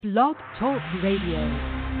Blog Talk Radio.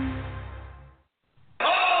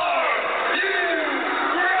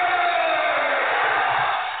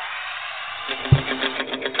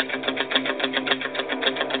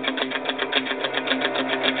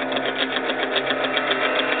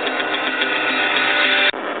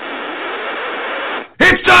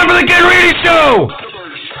 It's time for the Get Reedy Show!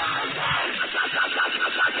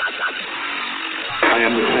 I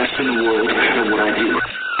am the best in the world at what I do.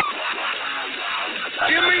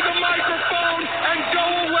 Give me the microphone and go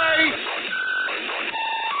away!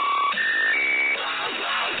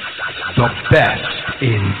 The best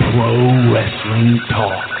in pro wrestling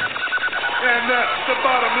talk. And that's the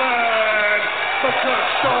bottom line, because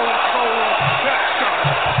Stone Cold Jackson.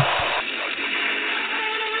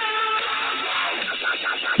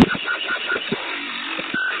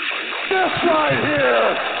 This right here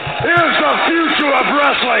is the future of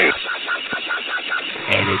wrestling.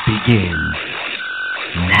 And it begins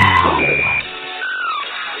now.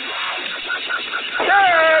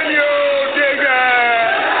 Can you dig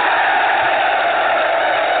it?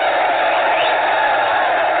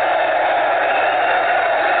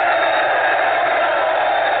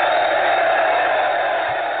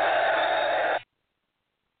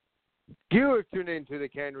 You are tuned into the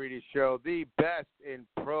Ken Reedy Show, the best in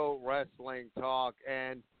pro wrestling talk,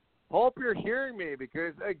 and hope you're hearing me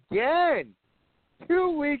because, again,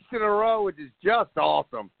 2 weeks in a row, which is just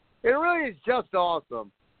awesome. It really is just awesome.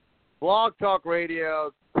 Blog Talk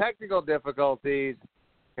Radio, technical difficulties,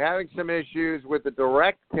 having some issues with the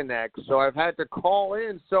direct connect, so I've had to call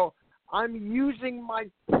in. So I'm using my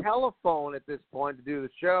telephone at this point to do the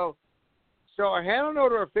show. So I head on over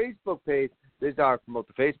to our Facebook page. This is how I promote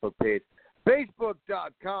the Facebook page.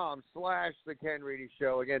 Facebook.com/The Ken Reedy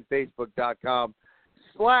Show. Again,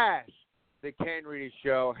 Facebook.com/The Ken Reedy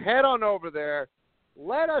Show. Head on over there.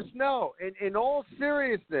 Let us know, in all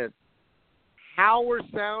seriousness, how we're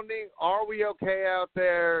sounding. Are we okay out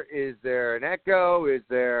there? Is there an echo? Is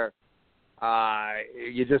there,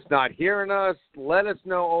 you're just not hearing us? Let us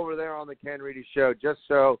know over there on the Ken Reedy Show, just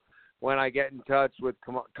so when I get in touch with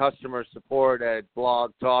customer support at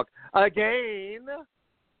Blog Talk again,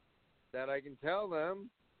 that I can tell them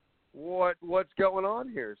what's going on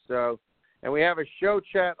here. So, and we have a show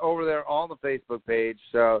chat over there on the Facebook page.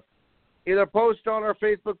 So either post on our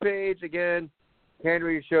Facebook page, again, Ken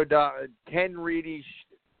Reedy Show,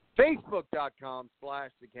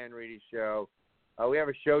 Facebook.com/The Ken Reedy Show. We have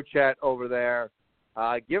a show chat over there.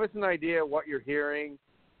 Give us an idea of what you're hearing,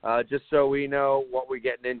 just so we know what we're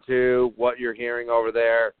getting into, what you're hearing over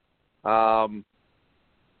there. Yeah,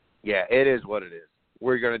 it is what it is.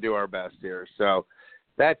 We're going to do our best here. So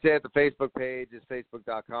that's it. The Facebook page is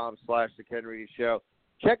Facebook.com/The Ken Reedy Show.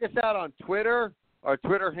 Check us out on Twitter. Our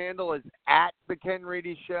Twitter handle is @The Ken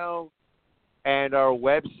Reedy Show. And our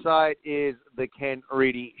website is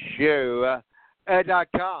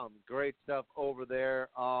thekenreedyshow.com. Great stuff over there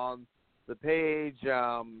on the page.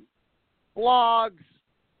 Blogs,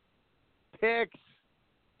 pics,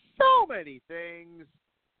 so many things.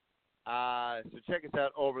 So check us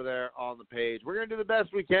out over there on the page. We're going to do the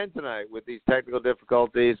best we can tonight with these technical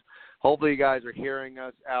difficulties. Hopefully you guys are hearing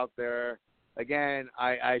us out there. Again,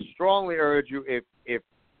 I strongly urge you, if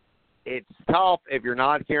it's tough, if you're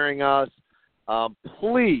not hearing us,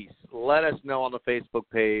 please let us know on the Facebook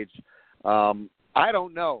page. I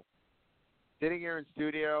don't know. Sitting here in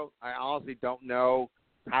studio, I honestly don't know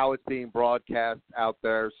how it's being broadcast out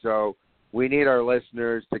there. So we need our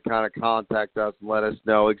listeners to kind of contact us and let us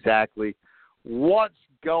know exactly what's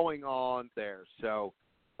going on there. So,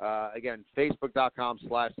 again,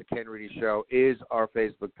 Facebook.com/The Ken Reedy Show is our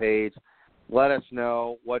Facebook page. Let us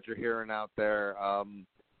know what you're hearing out there.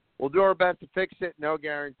 We'll do our best to fix it. No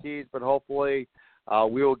guarantees, but hopefully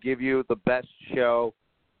we will give you the best show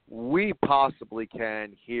we possibly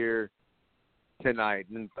can here tonight.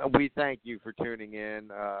 And we thank you for tuning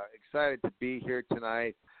in. Excited to be here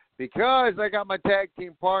tonight because I got my tag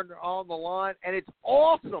team partner on the line. And it's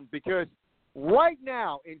awesome because right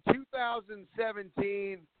now in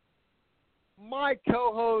 2017, my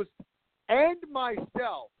co-host and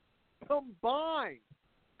myself combined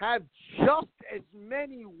have just as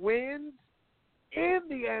many wins in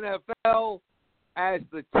the NFL as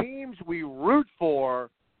the teams we root for,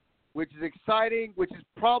 which is exciting, which is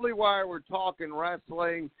probably why we're talking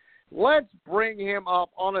wrestling. Let's bring him up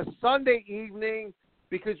on a Sunday evening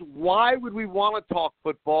because why would we want to talk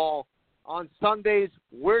football? On Sundays,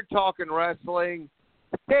 we're talking wrestling.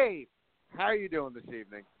 Dave, how are you doing this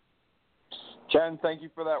evening? Ken, thank you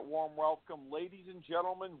for that warm welcome. Ladies and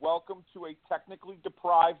gentlemen, welcome to a technically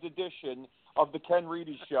deprived edition of the Ken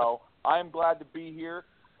Reedy Show. I am glad to be here.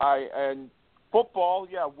 And Football,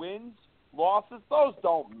 yeah, wins, losses, those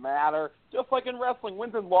don't matter. Just like in wrestling,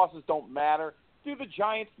 wins and losses don't matter. Do the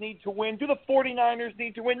Giants need to win? Do the 49ers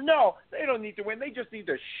need to win? No, they don't need to win. They just need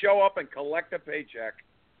to show up and collect a paycheck.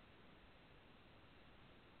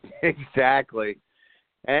 Exactly.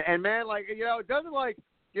 And man, like, it doesn't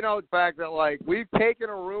the fact that, like, we've taken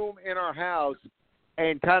a room in our house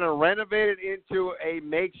and kind of renovated into a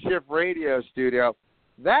makeshift radio studio.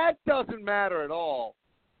 That doesn't matter at all.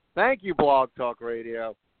 Thank you, Blog Talk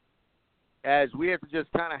Radio. As we have to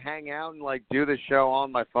just kind of hang out and, like, do the show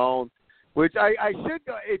on my phone, which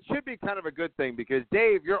it should be kind of a good thing because,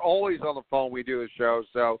 Dave, you're always on the phone when we do the show.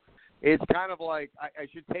 So it's kind of like I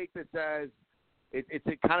should take this as it's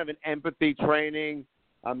a kind of an empathy training.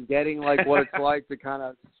 I'm getting, like, what it's like to kind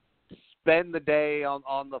of spend the day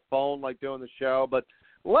on the phone, like, doing the show. But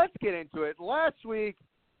let's get into it. Last week,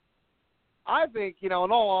 I think, in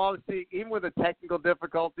all honesty, even with the technical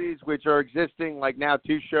difficulties, which are existing, like, now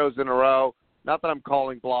 2 shows in a row, not that I'm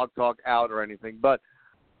calling Blog Talk out or anything, but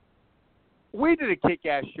we did a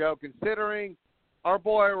kick-ass show considering our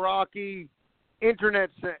boy Rocky,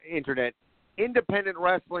 independent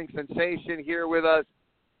wrestling sensation here with us,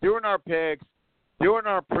 doing our picks, doing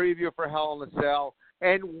our preview for Hell in a Cell,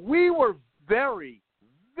 and we were very,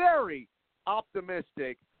 very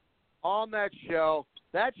optimistic on that show.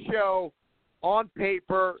 That show, on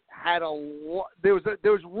paper, had there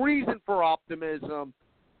was reason for optimism.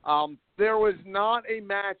 There was not a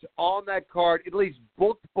match on that card, at least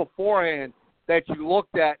booked beforehand, that you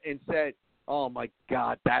looked at and said, "Oh my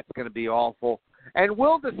God, that's going to be awful." And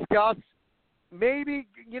we'll discuss. Maybe,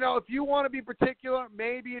 if you want to be particular,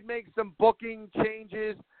 maybe it makes some booking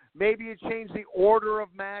changes. Maybe it changed the order of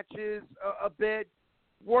matches a bit.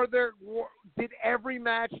 Did every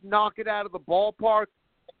match knock it out of the ballpark?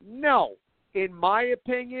 No. In my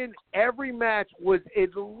opinion, every match was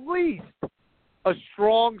at least a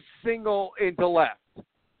strong single into left.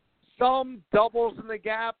 Some doubles in the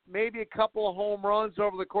gap, maybe a couple of home runs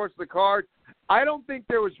over the course of the card. I don't think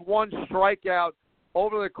there was one strikeout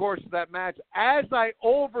over the course of that match. As I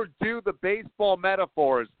overdo the baseball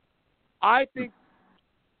metaphors, I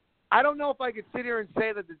don't know if I could sit here and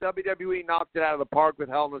say that the WWE knocked it out of the park with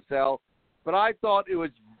Hell in a Cell, but I thought it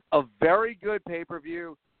was a very good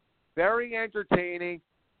pay-per-view, very entertaining,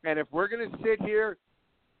 and if we're going to sit here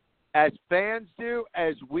as fans do,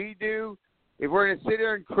 as we do, if we're going to sit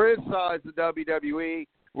here and criticize the WWE,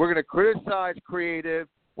 we're going to criticize creative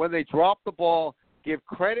when they drop the ball, give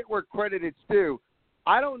credit where credit is due.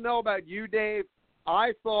 I don't know about you, Dave.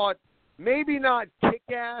 I thought maybe not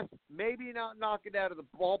kick-ass, maybe not knock it out of the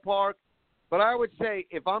ballpark, but I would say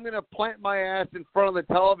if I'm going to plant my ass in front of the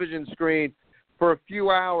television screen for a few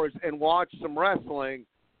hours and watch some wrestling,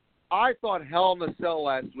 I thought Hell in a Cell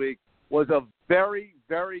last week was a very,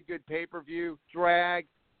 very good pay-per-view. Drag,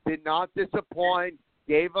 did not disappoint,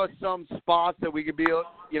 gave us some spots that we could be,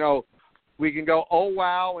 we can go, oh,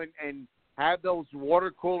 wow, and have those water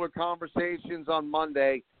cooler conversations on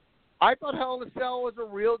Monday. I thought Hell in a Cell was a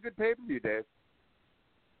real good pay-per-view, Dave.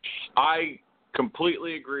 I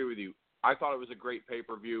completely agree with you. I thought it was a great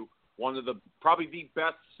pay-per-view. Probably the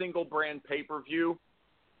best single-brand pay-per-view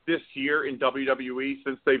this year in WWE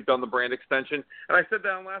since they've done the brand extension. And I said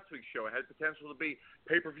that on last week's show. It had potential to be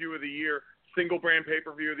pay-per-view of the year, single-brand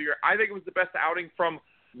pay-per-view of the year. I think it was the best outing from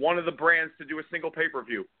one of the brands to do a single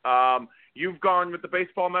pay-per-view. You've gone with the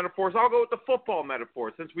baseball metaphors. I'll go with the football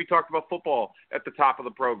metaphor since we talked about football at the top of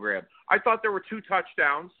the program. I thought there were 2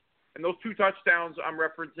 touchdowns, and those 2 touchdowns I'm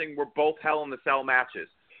referencing were both Hell in a Cell matches.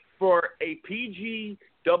 For a PG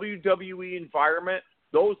WWE environment,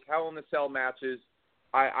 those Hell in a Cell matches,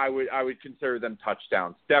 I would consider them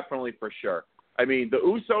touchdowns, definitely for sure. I mean, the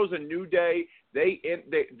Usos and New Day,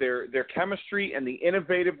 their chemistry and the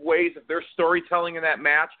innovative ways of their storytelling in that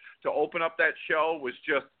match to open up that show was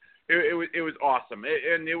just it was awesome,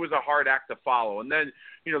 and it was a hard act to follow. And then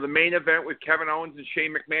the main event with Kevin Owens and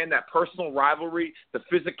Shane McMahon, that personal rivalry, the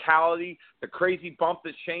physicality, the crazy bump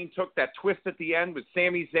that Shane took, that twist at the end with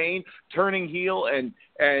Sami Zayn turning heel and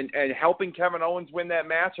helping Kevin Owens win that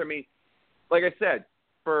match. I mean, like I said,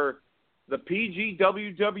 for the PG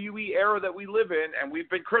WWE era that we live in, and we've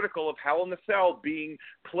been critical of Hell in a Cell being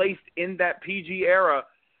placed in that PG era,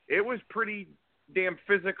 it was pretty damn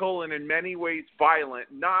physical and in many ways violent,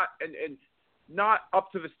 not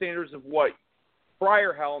up to the standards of what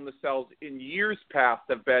prior Hell in a Cells in years past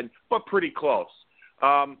have been, but pretty close.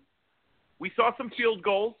 We saw some field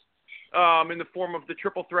goals in the form of the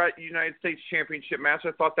triple threat United States Championship match.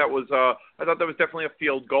 I thought that was definitely a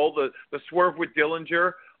field goal. The swerve with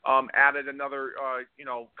Dillinger added another,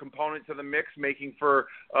 component to the mix, making for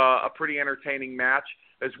a pretty entertaining match,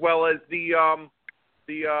 as well as the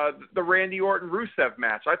Randy Orton-Rusev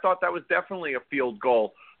match. I thought that was definitely a field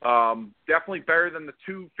goal. Definitely better than the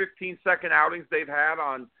 2 15-second outings they've had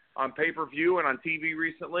on pay-per-view and on TV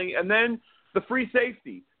recently. And then the free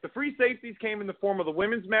safety. The free safeties came in the form of the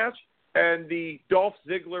women's match and the Dolph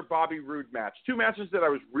Ziggler-Bobby Roode match. 2 matches that I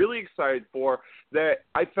was really excited for that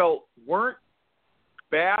I felt weren't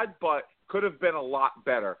bad but could have been a lot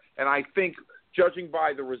better. And I think, judging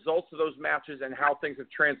by the results of those matches and how things have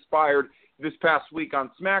transpired this past week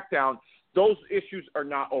on SmackDown, those issues are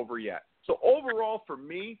not over yet. So overall, for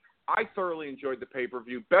me, I thoroughly enjoyed the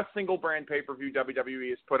pay-per-view. Best single-brand pay-per-view WWE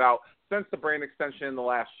has put out since the brand extension in the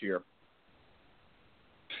last year.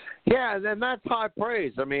 Yeah, and that's high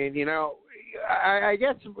praise. I mean, I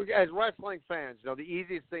guess as wrestling fans, the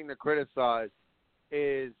easiest thing to criticize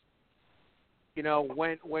is,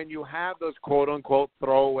 when you have those quote-unquote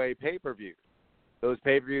throwaway pay-per-views, those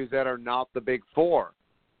pay-per-views that are not the big four.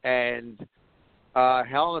 And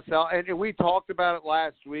Hell in a Cell, and we talked about it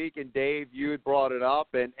last week, and Dave, you had brought it up,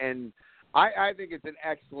 and I think it's an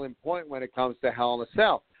excellent point when it comes to Hell in a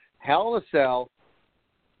Cell. Hell in a Cell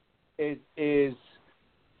is a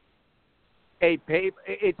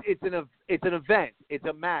it's an event. It's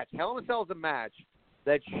a match. Hell in a Cell is a match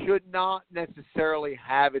that should not necessarily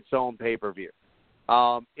have its own pay-per-view.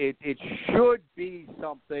 It should be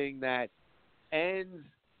something that ends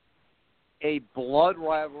a blood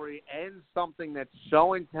rivalry, ends something that's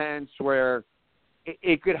so intense where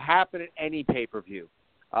it could happen at any pay-per-view.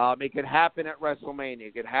 It could happen at WrestleMania.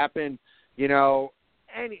 It could happen,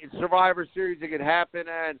 any Survivor Series. It could happen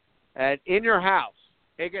at in your house.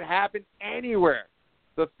 It could happen anywhere.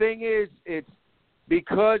 The thing is, it's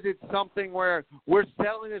because it's something where we're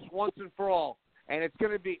selling this once and for all, and it's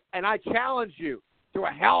going to be, and I challenge you to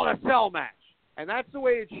a Hell in a Cell match, and that's the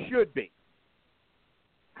way it should be.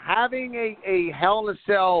 Having a Hell in a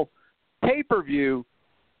Cell pay-per-view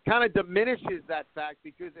kind of diminishes that fact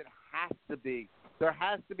because it has to be. There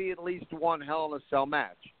has to be at least one Hell in a Cell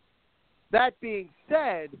match. That being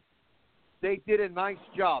said, they did a nice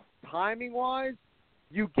job. Timing-wise,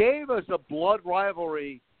 you gave us a blood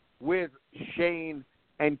rivalry with Shane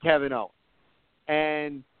and Kevin Owens.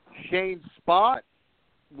 And Shane's spot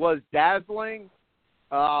was dazzling.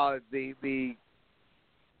 The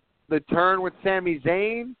turn with Sami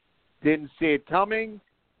Zayn, didn't see it coming.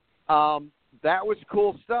 That was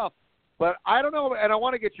cool stuff. But I don't know, and I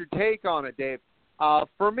want to get your take on it, Dave.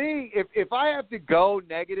 For me, if I have to go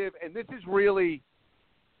negative, and this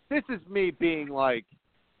is me being like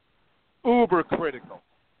uber critical.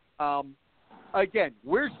 Again,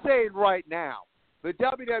 we're saying right now, the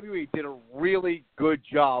WWE did a really good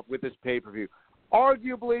job with this pay-per-view.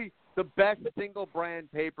 Arguably the best single-brand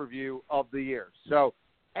pay-per-view of the year. So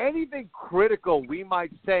anything critical we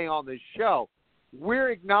might say on this show, we're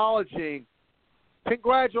acknowledging,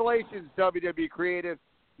 congratulations, WWE Creative.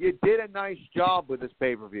 You did a nice job with this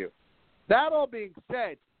pay-per-view. That all being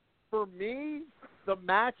said, for me, the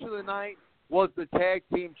match of the night was the Tag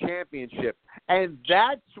Team Championship. And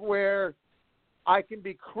that's where I can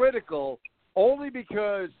be critical, only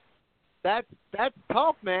because that's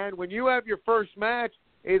tough, man. When you have your first match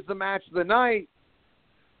is the match of the night,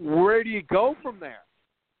 where do you go from there?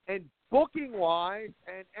 And booking-wise,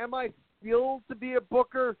 and am I skilled to be a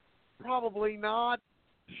booker? Probably not.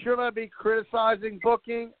 Should I be criticizing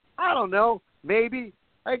booking? I don't know. Maybe.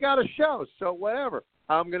 I got a show, so whatever.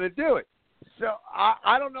 I'm going to do it. So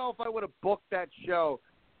I don't know if I would have booked that show,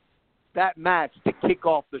 that match, to kick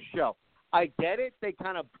off the show. I get it. They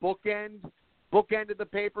kind of bookended the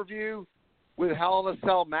pay-per-view with Hell in a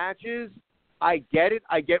Cell matches. I get it.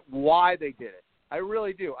 I get why they did it. I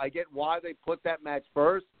really do. I get why they put that match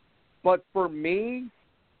first. But for me,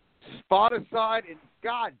 spot aside, and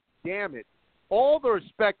God damn it, all the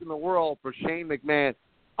respect in the world for Shane McMahon.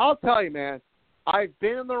 I'll tell you, man, I've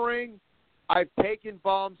been in the ring. I've taken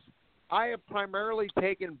bumps. I have primarily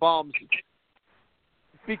taken bumps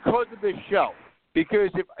because of this show. Because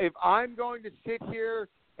if I'm going to sit here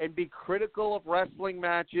and be critical of wrestling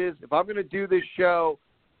matches, if I'm going to do this show,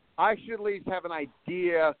 I should at least have an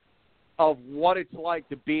idea of what it's like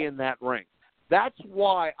to be in that ring. That's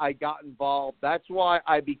why I got involved. That's why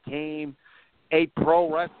I became a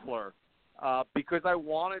pro wrestler, because I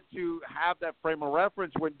wanted to have that frame of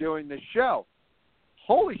reference when doing this show.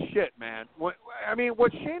 Holy shit, man. What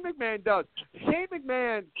Shane McMahon does, Shane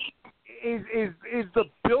McMahon is the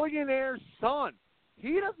billionaire's son.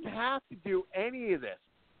 He doesn't have to do any of this.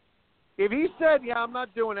 If he said, yeah, I'm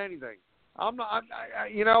not doing anything,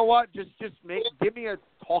 you know what, just give me a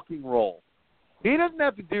talking role. He doesn't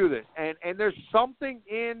have to do this. And there's something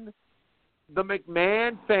in the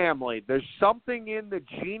McMahon family, there's something in the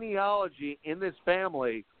genealogy in this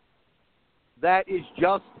family that is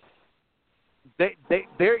just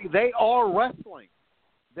they are wrestling.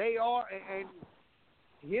 They are, and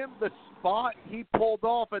the spot he pulled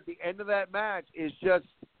off at the end of that match is just,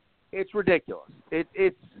 it's ridiculous.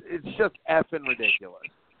 It's just effing ridiculous.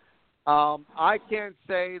 I can't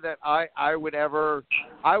say that I would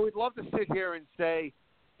love to sit here and say,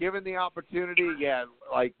 given the opportunity, yeah,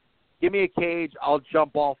 like, give me a cage, I'll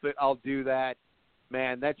jump off it, I'll do that.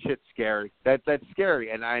 Man, that shit's scary. That's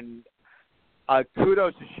scary, and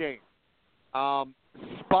kudos to Shane.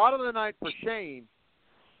 Spot of the night for Shane.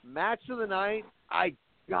 Match of the night, I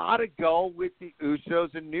gotta go with the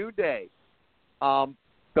Usos and New Day.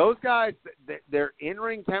 Those guys, their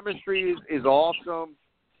in-ring chemistry is awesome.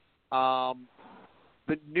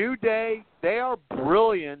 The New Day, they are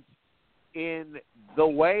brilliant in the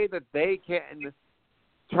way that they can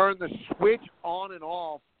turn the switch on and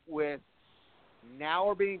off with now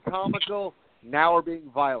we're being comical, now we're being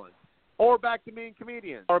violent. Or back to being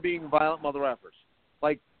comedians, or being violent mother effers.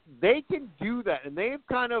 Like, they can do that, and they've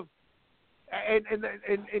kind of, and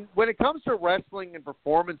when it comes to wrestling and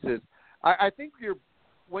performances, I think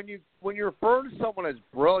when you refer to someone as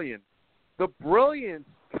brilliant, the brilliance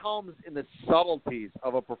comes in the subtleties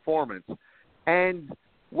of a performance. And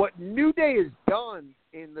what New Day has done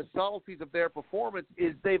in the subtleties of their performance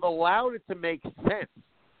is they've allowed it to make sense.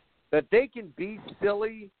 That they can be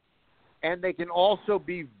silly and they can also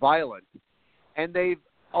be violent. And they've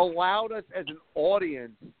allowed us as an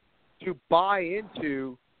audience to buy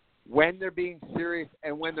into when they're being serious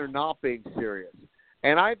and when they're not being serious.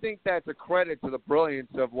 And I think that's a credit to the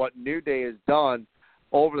brilliance of what New Day has done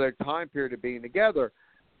over their time period of being together.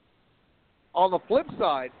 On the flip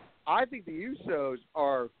side, I think the Usos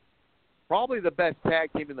are probably the best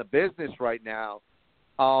tag team in the business right now.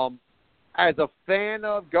 As a fan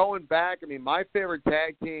of going back, I mean, my favorite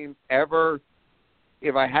tag team ever,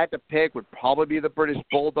 if I had to pick, would probably be the British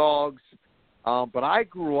Bulldogs. But I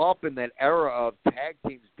grew up in that era of tag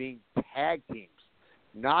teams being tag teams,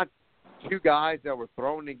 not two guys that were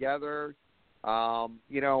thrown together. When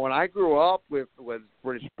I grew up with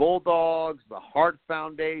British Bulldogs, the Hart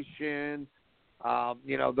Foundation,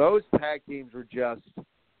 those tag teams were just,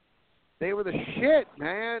 they were the shit,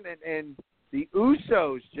 man. And the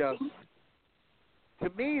Usos just, to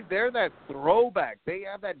me, they're that throwback. They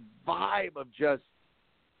have that vibe of just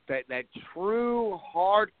that true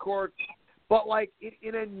hardcore, but like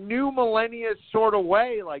in a new millennia sort of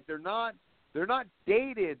way. Like they're not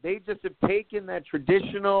dated. They just have taken that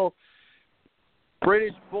traditional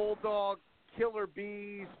British Bulldog, Killer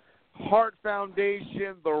Bees, Hart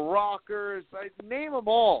Foundation, the Rockers, name them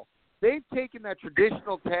all. They've taken that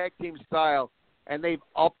traditional tag team style and they've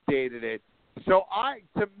updated it. So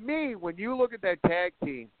to me, when you look at that tag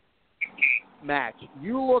team match,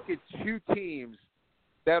 you look at two teams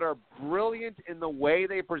that are brilliant in the way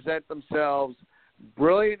they present themselves,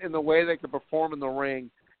 brilliant in the way they can perform in the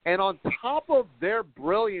ring, and on top of their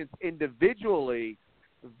brilliance individually,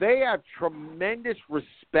 they have tremendous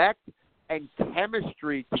respect and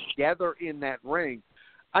chemistry together in that ring.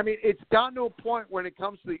 I mean, it's gotten to a point when it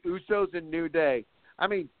comes to the Usos and New Day, I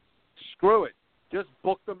mean, screw it. Just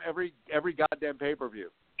book them every goddamn pay-per-view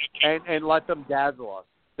and let them dazzle us.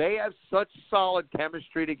 They have such solid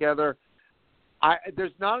chemistry together.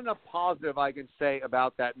 There's not enough positive I can say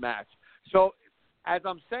about that match. So as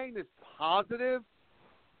I'm saying this positive,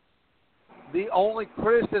 the only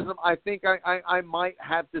criticism I think I might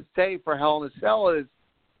have to say for Hell in a Cell is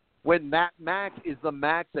when that match is the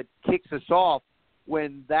match that kicks us off,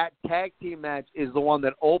 when that tag team match is the one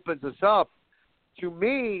that opens us up, to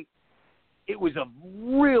me, it was a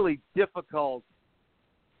really difficult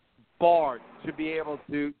bar to be able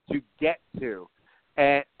to get to.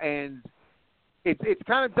 And it's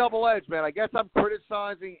kind of double-edged, man. I guess I'm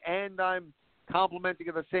criticizing and I'm complimenting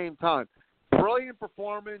at the same time. Brilliant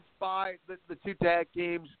performance by the two tag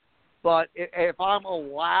teams, but if I'm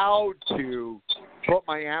allowed to put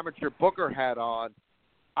my amateur booker hat on,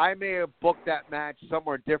 I may have booked that match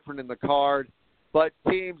somewhere different in the card, but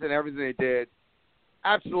teams and everything they did,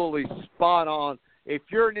 absolutely spot on. If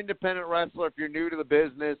you're an independent wrestler, if you're new to the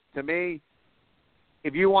business, to me,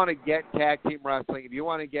 if you want to get tag team wrestling, if you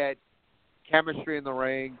want to get chemistry in the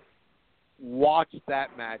ring, watch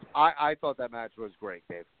that match. I thought that match was great,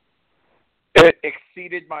 Dave. It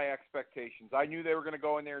exceeded my expectations. I knew they were going to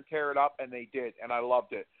go in there and tear it up, and they did, and I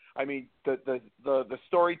loved it. I mean, the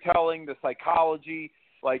storytelling, the psychology,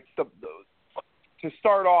 like to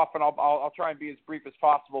start off, and I'll try and be as brief as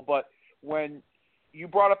possible. But when you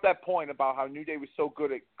brought up that point about how New Day was so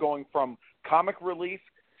good at going from comic relief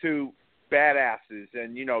to badasses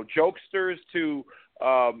and, jokesters to,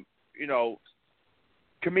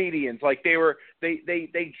 comedians. Like they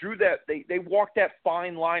drew that, they walked that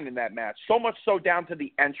fine line in that match, so much so down to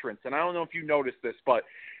the entrance. And I don't know if you noticed this, but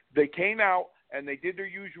they came out and they did their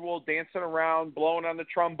usual dancing around, blowing on the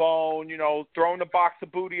trombone, throwing a box of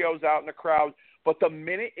Bootios out in the crowd. But the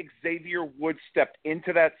minute Xavier Woods stepped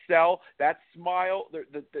into that cell, that smile,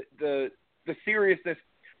 the seriousness,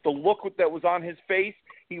 the look that was on his face,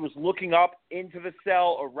 he was looking up into the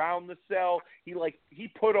cell, around the cell. He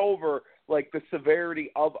put over the severity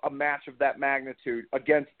of a match of that magnitude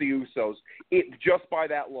against the Usos, just by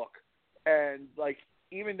that look. And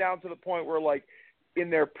even down to the point where in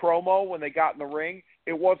their promo when they got in the ring,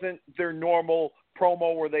 it wasn't their normal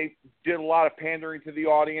promo where they did a lot of pandering to the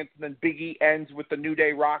audience and then Big E ends with the New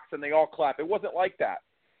Day rocks and they all clap. It wasn't like that.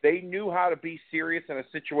 They knew how to be serious in a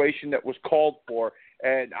situation that was called for,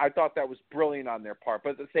 and I thought that was brilliant on their part.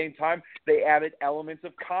 But at the same time, they added elements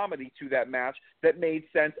of comedy to that match that made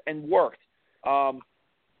sense and worked.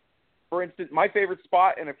 For instance, my favorite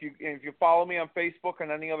spot, and if you follow me on Facebook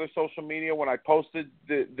and any other social media, when I posted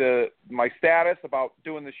my status about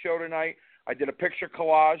doing the show tonight, I did a picture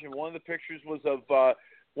collage, and one of the pictures was of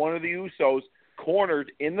one of the Usos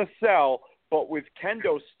cornered in the cell, but with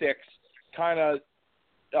kendo sticks kind of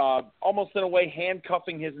almost in a way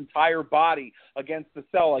handcuffing his entire body against the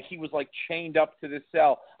cell, like he was chained up to this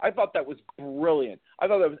cell. I thought that was brilliant. I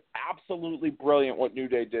thought that was absolutely brilliant what New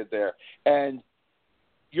Day did there. And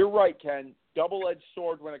you're right, Ken, double-edged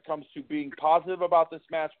sword when it comes to being positive about this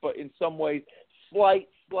match, but in some ways slight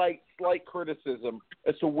criticism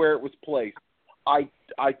as to where it was placed. I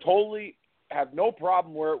totally have no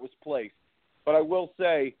problem where it was placed, but I will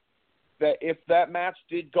say that if that match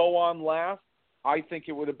did go on last, I think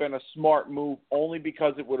it would have been a smart move only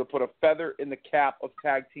because it would have put a feather in the cap of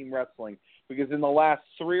tag team wrestling. Because in the last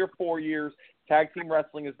 3 or 4 years, tag team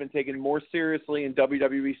wrestling has been taken more seriously in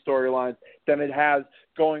WWE storylines than it has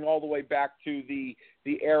going all the way back to the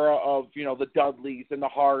era of, the Dudleys and the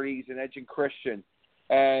Hardys and Edge and Christian.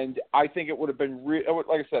 And I think it would have been,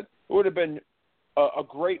 like I said, it would have been a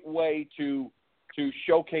great way to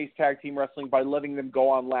showcase tag team wrestling by letting them go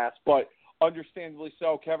on last. But understandably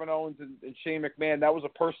so, Kevin Owens and Shane McMahon, that was a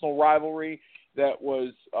personal rivalry that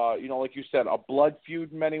was, like you said, a blood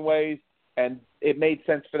feud in many ways, and it made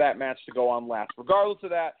sense for that match to go on last. Regardless of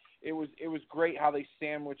that, it was great how they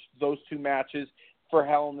sandwiched those two matches for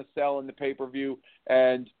Hell in the Cell in the pay-per-view,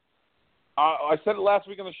 and I said it last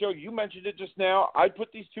week on the show. You mentioned it just now. I'd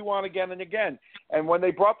put these two on again and again. And when they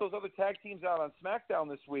brought those other tag teams out on SmackDown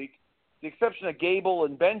this week, the exception of Gable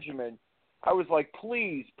and Benjamin, I was like,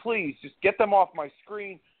 please, just get them off my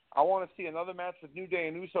screen. I want to see another match with New Day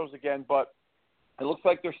and Usos again, but it looks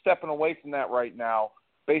like they're stepping away from that right now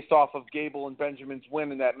based off of Gable and Benjamin's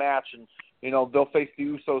win in that match. And, they'll face the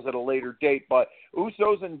Usos at a later date. But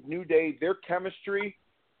Usos and New Day, their chemistry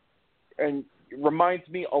and reminds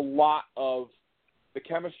me a lot of the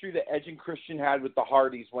chemistry that Edge and Christian had with the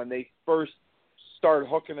Hardys when they first started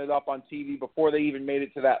hooking it up on TV before they even made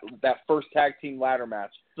it to that first tag team ladder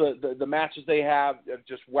match. The matches they have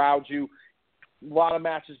just wowed you. A lot of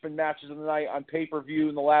matches been matches of the night on pay-per-view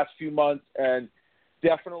in the last few months, and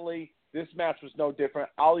definitely this match was no different.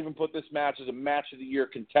 I'll even put this match as a match of the year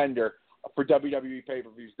contender for WWE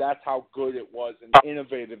pay-per-views. That's how good it was and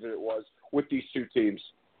innovative it was with these two teams.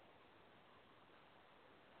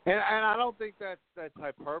 And I don't think that's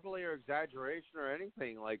hyperbole or exaggeration or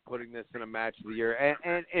anything like putting this in a match of the year.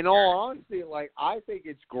 And in all honesty, I think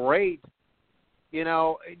it's great.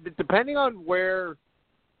 Depending on where,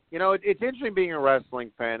 it's interesting being a wrestling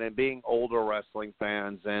fan and being older wrestling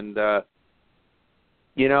fans. And, the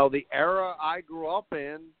era I grew up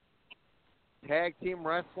in, tag team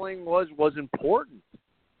wrestling was important.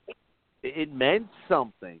 It meant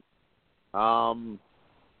something.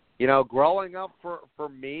 Growing up for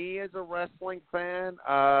me as a wrestling fan,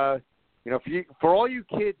 for all you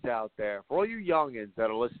kids out there, for all you youngins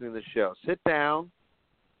that are listening to the show, sit down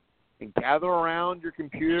and gather around your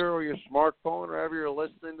computer or your smartphone, or wherever you're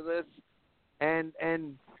listening to this, and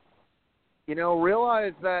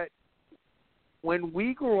realize that when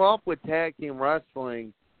we grew up with tag team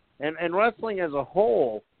wrestling and wrestling as a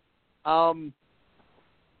whole,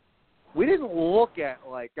 we didn't look at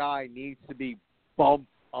guy needs to be bumped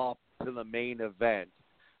up to the main event.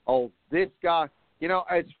 Oh, this guy,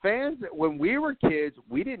 as fans, when we were kids,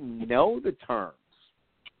 we didn't know the terms.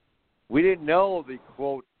 We didn't know the,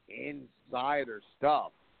 quote, insider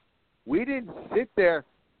stuff. We didn't sit there.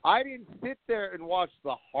 I didn't sit there and watch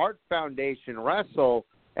the Hart Foundation wrestle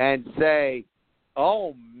and say,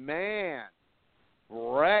 Oh, man.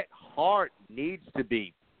 Bret Hart needs to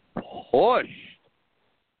be pushed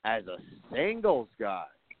as a singles guy.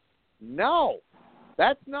 No,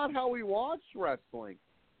 that's not how we watch wrestling.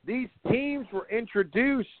 These teams were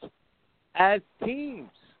introduced as teams.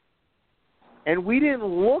 And we didn't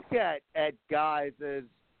look at guys as,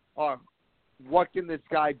 what can this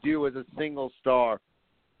guy do as a single star?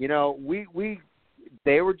 You know,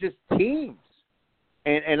 they were just teams.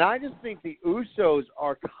 And I just think the Usos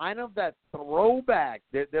are kind of that throwback.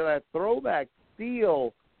 They're that throwback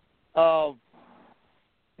feel of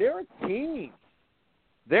they're a team.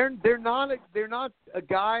 They're not a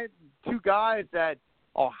guy, two guys that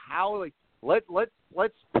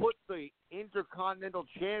let's put the Intercontinental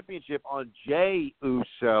Championship on Jey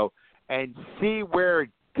Uso and see where it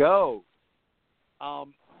goes.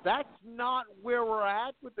 That's not where we're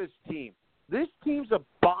at with this team. This team's a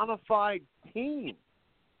bona fide team.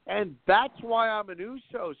 And that's why I'm an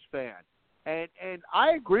Usos fan. And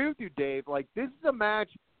I agree with you, Dave. Like, this is a match,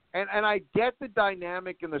 and I get the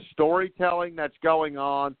dynamic and the storytelling that's going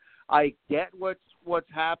on. I get what's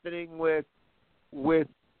happening with Shane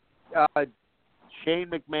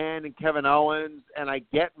McMahon and Kevin Owens, and I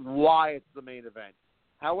get why it's the main event.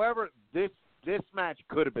 However, this match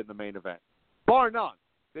could have been the main event. Bar none.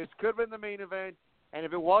 This could have been the main event, and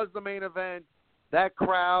if it was the main event, that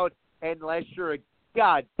crowd, unless you're a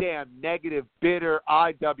goddamn negative, bitter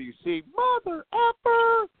IWC mother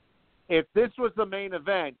effer, if this was the main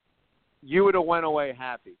event, you would have went away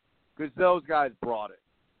happy because those guys brought it.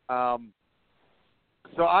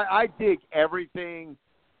 So I dig everything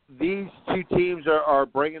these two teams are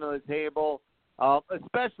bringing to the table,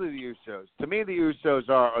 especially the Usos. To me, the Usos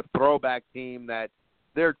are a throwback team that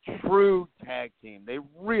they're true tag team. They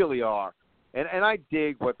really are. And I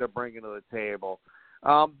dig what they're bringing to the table.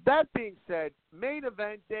 That being said, main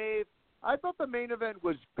event, Dave, I thought the main event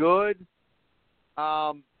was good.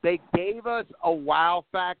 They gave us a wow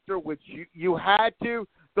factor, which you had to.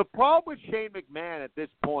 The problem with Shane McMahon at this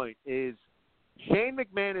point is Shane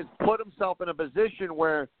McMahon has put himself in a position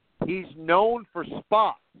where he's known for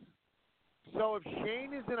spots. So if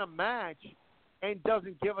Shane is in a match and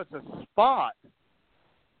doesn't give us a spot,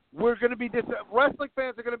 we're going to be wrestling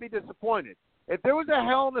fans are going to be disappointed. If there was a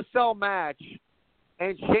Hell in a Cell match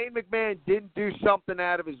and Shane McMahon didn't do something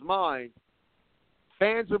out of his mind,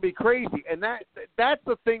 fans would be crazy. And that's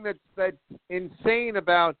the thing that's insane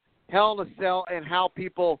about Hell in a Cell and how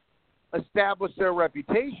people establish their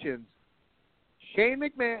reputations. Shane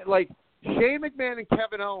McMahon and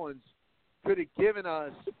Kevin Owens could have given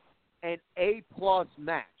us an A-plus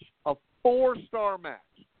match, a 4-star match,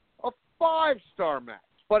 a 5-star match.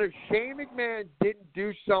 But if Shane McMahon didn't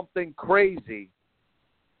do something crazy,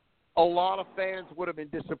 a lot of fans would have been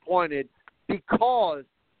disappointed because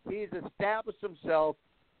he's established himself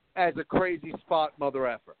as a crazy spot mother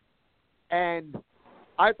effer. And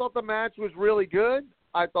I thought the match was really good.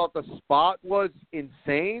 I thought the spot was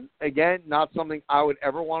insane. Again, not something I would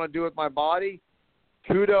ever want to do with my body.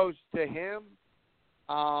 Kudos to him.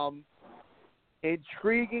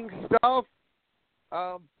 Intriguing stuff.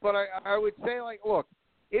 But I would say, like, look,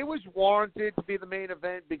 it was warranted to be the main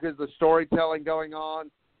event because of the storytelling going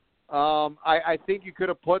on. I think you could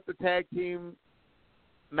have put the tag team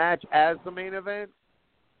match as the main event.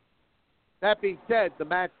 That being said, the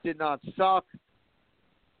match did not suck.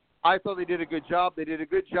 I thought they did a good job. They did a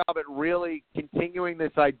good job at really continuing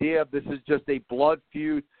this idea of this is just a blood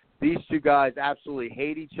feud. These two guys absolutely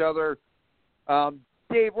hate each other.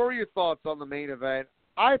 Dave, what were your thoughts on the main event?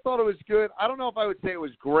 I thought it was good. I don't know if I would say it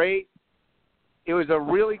was great. It was a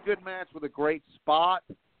really good match with a great spot.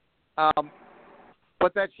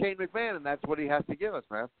 But that's Shane McMahon, and that's what he has to give us,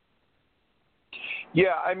 man.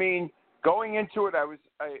 Yeah, I mean, going into it, I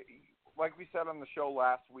like we said on the show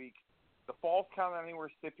last week, the Falls Count Anywhere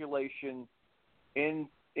stipulation in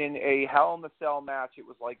a Hell in a Cell match, it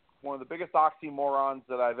was like one of the biggest oxymorons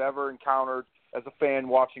that I've ever encountered as a fan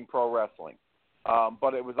watching pro wrestling.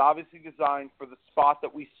 But it was obviously designed for the spot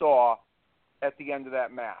that we saw at the end of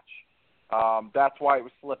that match. That's why it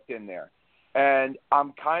was slipped in there. And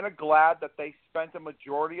I'm kind of glad that they spent a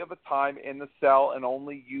majority of the time in the cell and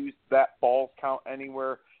only used that Falls Count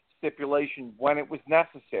Anywhere stipulation when it was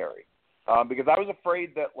necessary. Because I was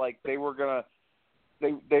afraid that like they weren't gonna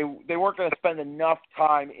spend enough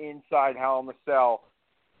time inside Hell in the Cell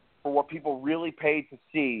for what people really paid to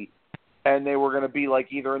see, and they were gonna be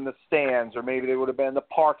like either in the stands or maybe they would have been in the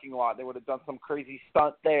parking lot. They would have done some crazy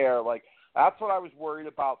stunt there. Like that's what I was worried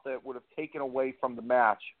about that would have taken away from the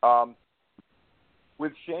match.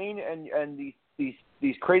 With Shane and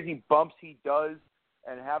these crazy bumps he does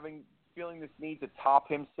and feeling this need to top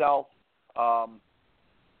himself,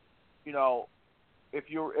 You know,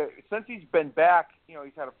 since he's been back, you know,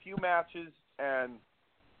 he's had a few matches, and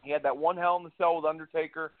he had that one Hell in the Cell with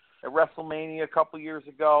Undertaker at WrestleMania a couple years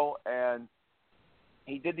ago, and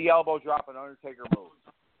he did the elbow drop and Undertaker moves.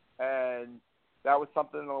 And that was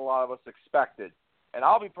something that a lot of us expected. And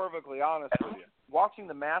I'll be perfectly honest with you. Watching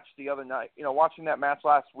the match the other night, you know, watching that match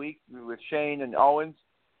last week with Shane and Owens,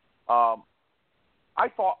 I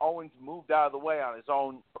thought Owens moved out of the way on his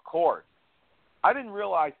own accord. I didn't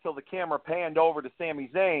realize till the camera panned over to Sami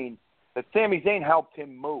Zayn that Sami Zayn helped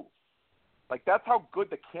him move. Like, that's how good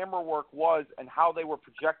the camera work was and how they were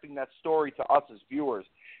projecting that story to us as viewers.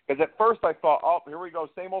 Because at first I thought, oh, here we go,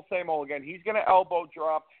 same old again. He's going to elbow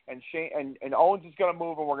drop, and Owens is going to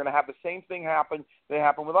move, and we're going to have the same thing happen that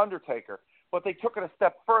happened with Undertaker. But they took it a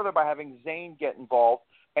step further by having Zayn get involved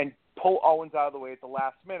and pull Owens out of the way at the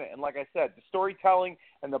last minute. And like I said, the storytelling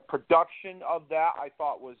and the production of that I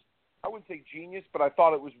thought was, I wouldn't say genius, but I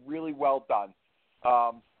thought it was really well done.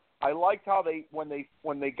 I liked how when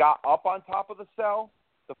they got up on top of the cell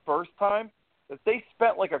the first time, that they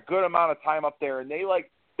spent like a good amount of time up there, and they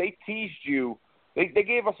teased you. They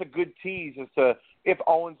gave us a good tease as to if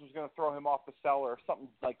Owens was going to throw him off the cell or if something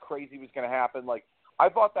like crazy was going to happen. Like, I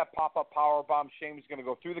thought that pop-up powerbomb Shane was going to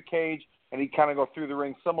go through the cage and he'd kind of go through the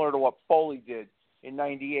ring, similar to what Foley did in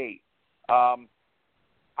 '98. I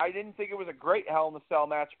didn't think it was a great Hell in the Cell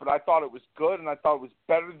match, but I thought it was good, and I thought it was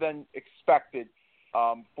better than expected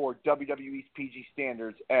for WWE's PG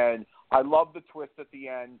standards. And I love the twist at the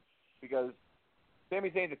end because Sami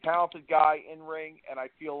Zayn's a talented guy in ring, and I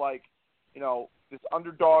feel like, you know, this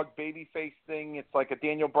underdog babyface thing, it's like a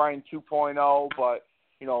Daniel Bryan 2.0, but,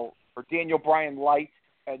 you know, or Daniel Bryan light.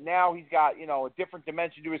 And now he's got, you know, a different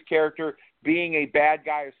dimension to his character, being a bad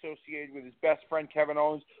guy associated with his best friend Kevin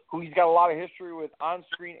Owens, who he's got a lot of history with on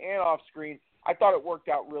screen and off screen. I thought it worked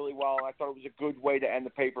out really well, and I thought it was a good way to end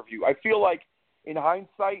the pay-per-view. I feel like, in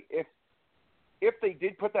hindsight, if they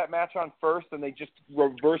did put that match on first and they just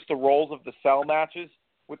reversed the roles of the cell matches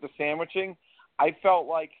with the sandwiching, I felt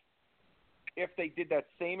like if they did that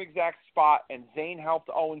same exact spot and Zayn helped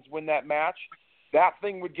Owens win that match, that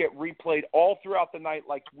thing would get replayed all throughout the night,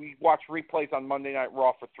 like we watch replays on Monday Night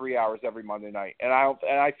Raw for 3 hours every Monday night. And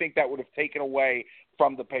I think that would have taken away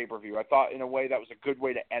from the pay-per-view. I thought, in a way, that was a good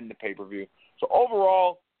way to end the pay-per-view. So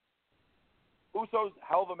overall, Usos,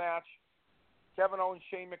 hell of a match. Kevin Owens,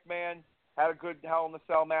 Shane McMahon had a good Hell in the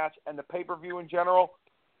Cell match. And the pay-per-view in general,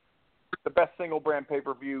 the best single-brand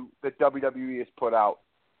pay-per-view that WWE has put out.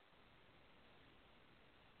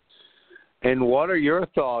 And what are your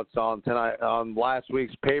thoughts on last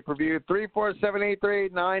week's pay-per-view?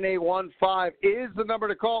 347-838-9815 is the number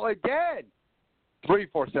to call. Again,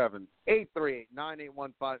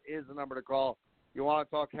 347-838-9815 is the number to call. You want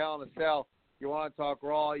to talk Hell in a Cell, you want to talk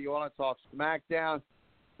Raw, you want to talk SmackDown,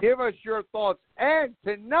 give us your thoughts. And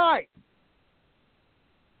tonight,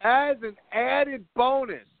 as an added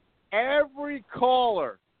bonus, every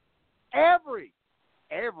caller, every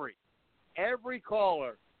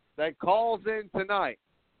caller that calls in tonight,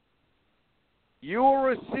 you will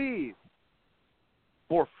receive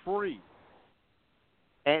for free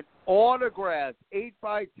an autographed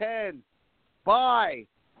 8x10 by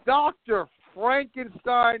Dr.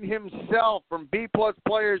 Frankenstein himself from B Plus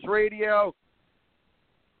Players Radio.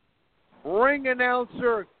 Ring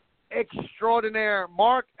announcer extraordinaire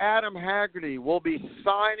Mark Adam Haggerty will be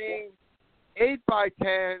signing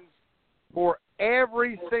 8x10s for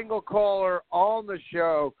every single caller on the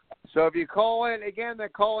show. So if you call in, again,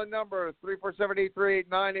 that call-in number,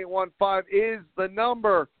 347-838-9815 is the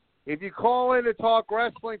number. If you call in to talk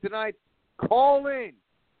wrestling tonight, call in.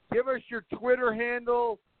 Give us your Twitter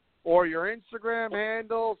handle or your Instagram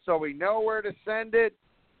handle so we know where to send it.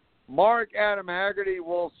 Mark Adam Haggerty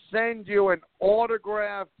will send you an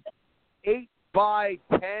autographed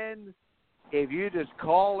 8x10 if you just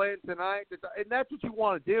call in tonight. And that's what you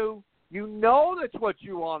want to do. You know that's what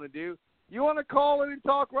you want to do. You want to call in and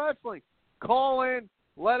talk wrestling. Call in.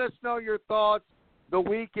 Let us know your thoughts. The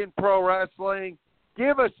week in pro wrestling.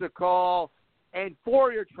 Give us a call. And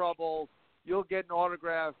for your troubles, you'll get an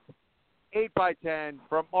autographed 8x10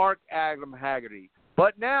 from Mark Adam Haggerty.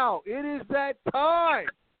 But now, it is that time.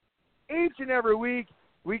 Each and every week,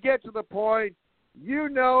 we get to the point. You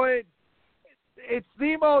know it. It's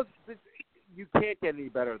the most, you can't get any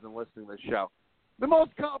better than listening to the show. The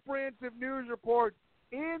most comprehensive news report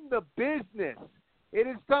in the business. It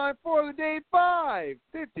is time for the Day 5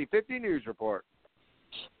 50/50 News Report.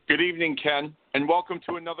 Good evening, Ken, and welcome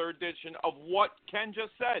to another edition of What Ken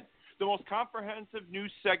Just Said, the most comprehensive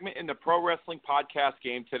news segment in the pro wrestling podcast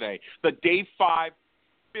game today, the Day 5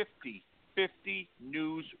 50/50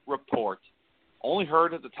 News Report. only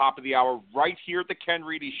heard at the top of the hour right here at the Ken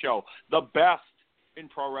Reedy Show, the best in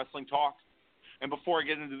pro wrestling talk. And before I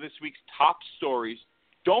get into this week's top stories,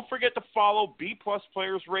 don't forget to follow B Plus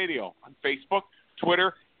Players Radio on Facebook,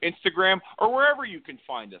 Twitter, Instagram, or wherever you can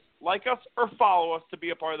find us. Like us or follow us to be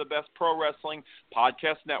a part of the best pro wrestling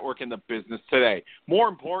podcast network in the business today. More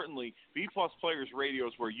importantly, B Plus Players Radio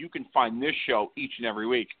is where you can find this show each and every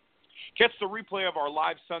week. Catch the replay of our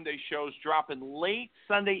live Sunday shows dropping late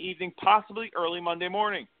Sunday evening, possibly early Monday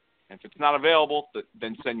morning. And if it's not available,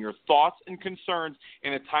 then send your thoughts and concerns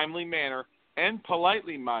in a timely manner, and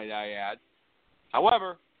politely, might I add.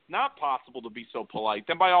 However, not possible to be so polite,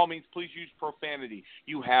 then by all means, please use profanity.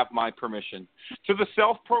 You have my permission. To the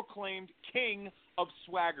self-proclaimed king of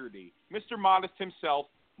swaggerty, Mr. Modest himself,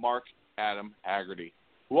 Mark Adam Haggerty,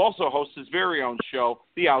 who also hosts his very own show,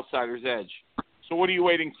 The Outsider's Edge. So what are you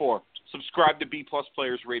waiting for? Subscribe to B Plus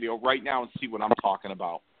Players Radio right now and see what I'm talking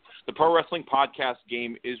about. The pro wrestling podcast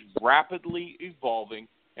game is rapidly evolving,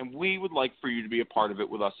 and we would like for you to be a part of it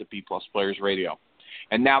with us at B Plus Players Radio.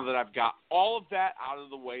 And now that I've got all of that out of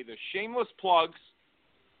the way, the shameless plugs,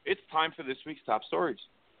 it's time for this week's top stories.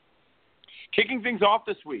 Kicking things off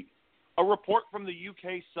this week, a report from the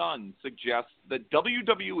UK Sun suggests that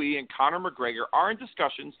WWE and Conor McGregor are in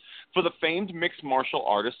discussions for the famed mixed martial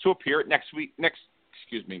artist to appear at next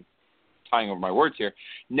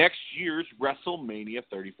year's WrestleMania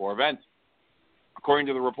 34 event. According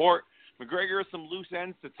to the report, McGregor has some loose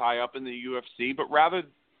ends to tie up in the UFC,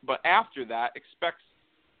 but after that expects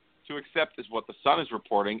to accept, is what the Sun is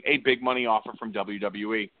reporting, a big money offer from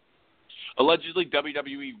WWE. Allegedly,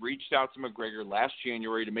 WWE reached out to McGregor last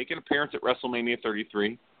January to make an appearance at WrestleMania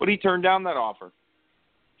 33, but he turned down that offer.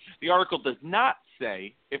 The article does not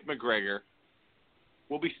say if McGregor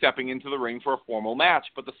will be stepping into the ring for a formal match,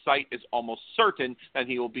 but the site is almost certain that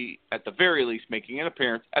he will be, at the very least, making an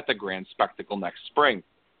appearance at the Grand Spectacle next spring.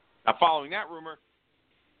 Now, following that rumor,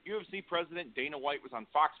 UFC President Dana White was on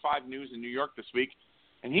Fox 5 News in New York this week,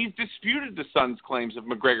 and he's disputed the Sun's claims of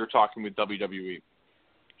McGregor talking with WWE.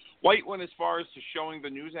 White went as far as to showing the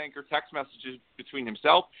news anchor text messages between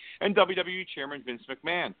himself and WWE Chairman Vince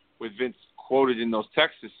McMahon, with Vince quoted in those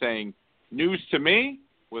texts as saying, "News to me?"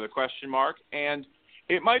 with a question mark, and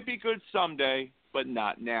 "It might be good someday, but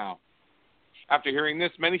not now." After hearing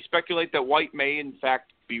this, many speculate that White may in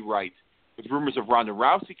fact be right. With rumors of Ronda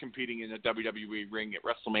Rousey competing in a WWE ring at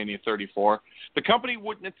WrestleMania 34, the company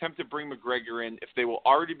wouldn't attempt to bring McGregor in if they will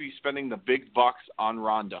already be spending the big bucks on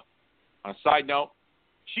Ronda. On a side note,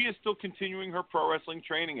 she is still continuing her pro wrestling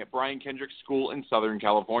training at Brian Kendrick's school in Southern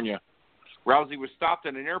California. Rousey was stopped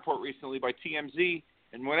at an airport recently by TMZ,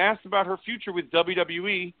 and when asked about her future with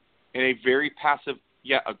WWE in a very passive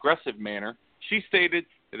yet aggressive manner, she stated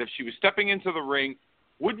that if she was stepping into the ring,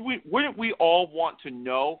 wouldn't we all want to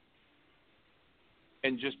know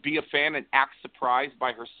and just be a fan and act surprised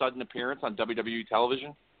by her sudden appearance on WWE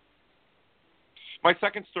television? My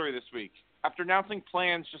second story this week. After announcing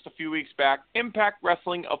plans just a few weeks back, Impact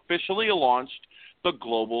Wrestling officially launched the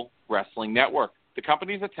Global Wrestling Network, the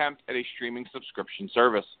company's attempt at a streaming subscription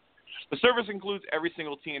service. The service includes every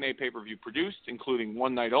single TNA pay-per-view produced, including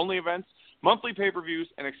one-night-only events, monthly pay-per-views,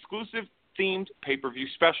 and exclusive themed pay-per-view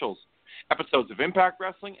specials. Episodes of Impact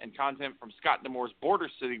Wrestling and content from Scott D'Amore's Border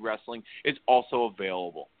City Wrestling is also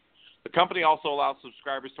available. The company also allows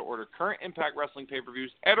subscribers to order current Impact Wrestling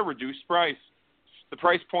pay-per-views at a reduced price. The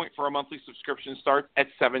price point for a monthly subscription starts at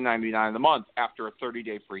 $7.99 a month after a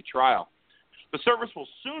 30-day free trial. The service will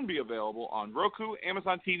soon be available on Roku,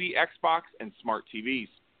 Amazon TV, Xbox, and smart TVs.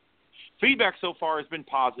 Feedback so far has been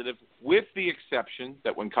positive, with the exception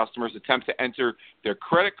that when customers attempt to enter their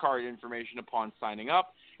credit card information upon signing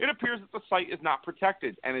up, it appears that the site is not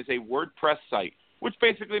protected and is a WordPress site, which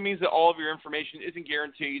basically means that all of your information isn't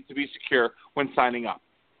guaranteed to be secure when signing up.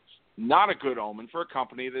 Not a good omen for a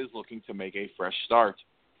company that is looking to make a fresh start.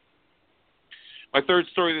 My third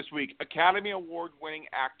story this week, Academy Award-winning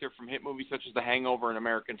actor from hit movies such as The Hangover and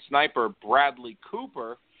American Sniper, Bradley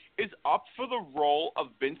Cooper, is up for the role of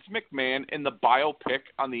Vince McMahon in the biopic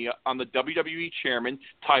on the WWE chairman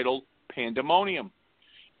titled Pandemonium.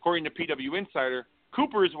 According to PW Insider,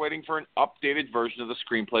 Cooper is waiting for an updated version of the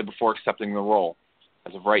screenplay before accepting the role.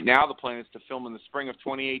 As of right now, the plan is to film in the spring of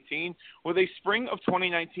 2018 with a spring of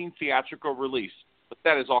 2019 theatrical release, but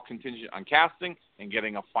that is all contingent on casting and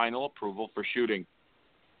getting a final approval for shooting.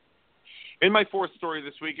 In my fourth story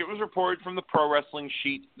this week, it was reported from the Pro Wrestling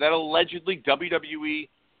Sheet that allegedly WWE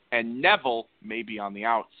and Neville may be on the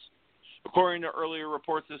outs. According to earlier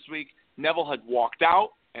reports this week, Neville had walked out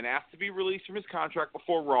and asked to be released from his contract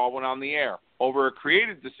before Raw went on the air over a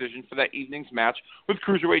creative decision for that evening's match with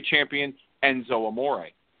Cruiserweight champion Enzo Amore.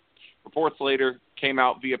 Reports later came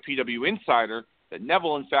out via PW Insider that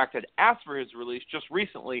Neville, in fact, had asked for his release just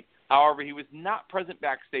recently. However, he was not present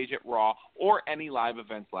backstage at Raw or any live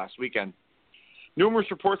events last weekend.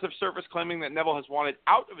 Numerous reports have surfaced claiming that Neville has wanted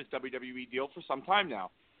out of his WWE deal for some time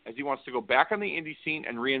now, as he wants to go back on the indie scene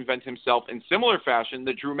and reinvent himself in similar fashion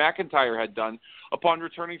that Drew McIntyre had done upon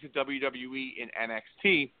returning to WWE in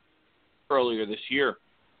NXT earlier this year.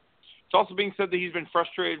 It's also being said that he's been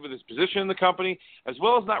frustrated with his position in the company, as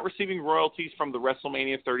well as not receiving royalties from the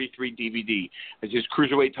WrestleMania 33 DVD, as his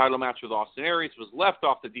Cruiserweight title match with Austin Aries was left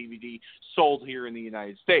off the DVD sold here in the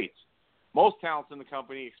United States. Most talents in the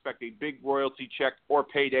company expect a big royalty check or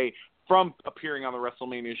payday from appearing on the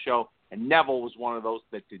WrestleMania show, and Neville was one of those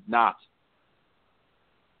that did not.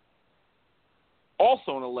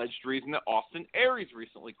 Also an alleged reason that Austin Aries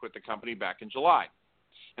recently quit the company back in July.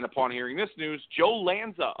 And upon hearing this news, Joe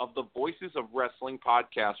Lanza of the Voices of Wrestling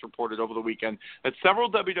podcast reported over the weekend that several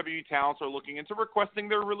WWE talents are looking into requesting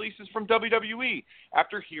their releases from WWE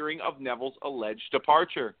after hearing of Neville's alleged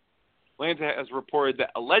departure. Lanza has reported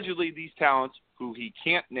that allegedly these talents, who he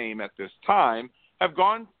can't name at this time, have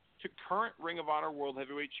gone to current Ring of Honor World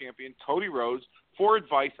Heavyweight Champion Cody Rhodes for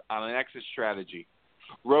advice on an exit strategy.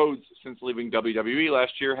 Rhodes, since leaving WWE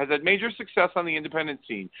last year, has had major success on the independent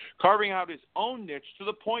scene, carving out his own niche to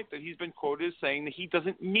the point that he's been quoted as saying that he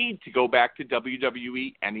doesn't need to go back to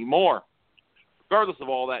WWE anymore. Regardless of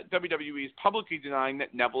all that, WWE is publicly denying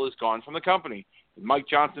that Neville is gone from the company. And Mike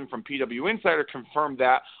Johnson from PW Insider confirmed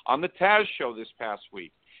that on the Taz show this past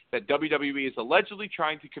week, that WWE is allegedly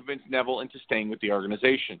trying to convince Neville into staying with the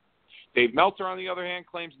organization. Dave Meltzer, on the other hand,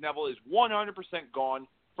 claims Neville is 100% gone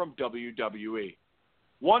from WWE.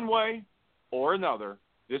 One way or another,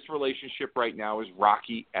 this relationship right now is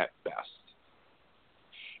rocky at best.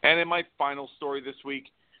 And in my final story this week,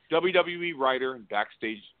 WWE writer and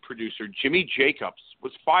backstage producer Jimmy Jacobs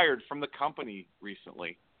was fired from the company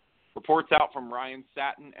recently. Reports out from Ryan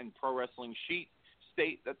Satin and Pro Wrestling Sheet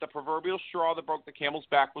state that the proverbial straw that broke the camel's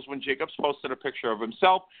back was when Jacobs posted a picture of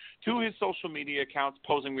himself to his social media accounts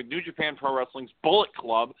posing with New Japan Pro Wrestling's Bullet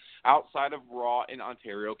Club outside of Raw in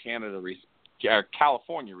Ontario,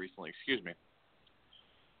 California recently.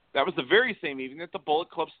 That was the very same evening that the Bullet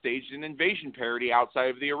Club staged an invasion parody outside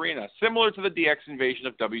of the arena, similar to the DX invasion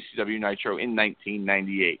of WCW Nitro in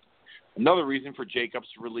 1998. Another reason for Jacobs'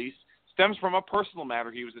 release stems from a personal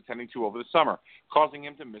matter he was attending to over the summer, causing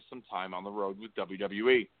him to miss some time on the road with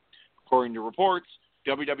WWE. According to reports,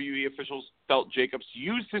 WWE officials felt Jacobs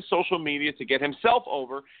used his social media to get himself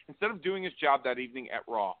over instead of doing his job that evening at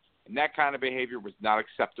Raw, and that kind of behavior was not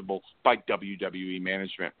acceptable by WWE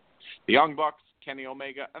management. The Young Bucks, Kenny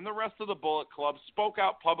Omega, and the rest of the Bullet Club spoke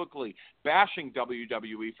out publicly, bashing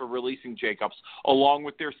WWE for releasing Jacobs, along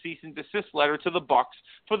with their cease and desist letter to the Bucks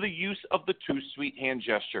for the use of the Too Sweet hand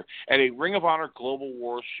gesture at a Ring of Honor Global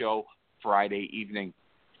Wars show Friday evening.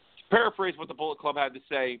 To paraphrase what the Bullet Club had to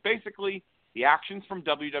say, basically, the actions from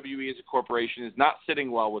WWE as a corporation is not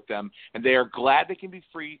sitting well with them, and they are glad they can be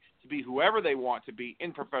free to be whoever they want to be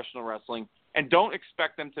in professional wrestling, and don't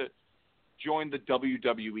expect them to join the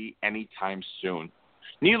WWE anytime soon.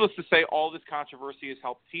 Needless to say, all this controversy has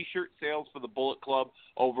helped T-shirt sales for the Bullet Club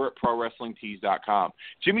over at ProWrestlingTees.com.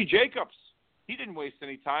 Jimmy Jacobs, he didn't waste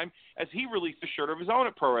any time as he released a shirt of his own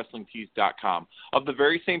at ProWrestlingTees.com of the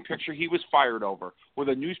very same picture he was fired over, with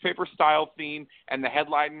a newspaper-style theme and the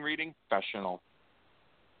headline reading, "Professional."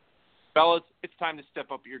 Fellas, it's time to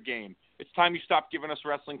step up your game. It's time you stop giving us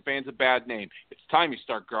wrestling fans a bad name. It's time you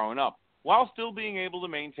start growing up, while still being able to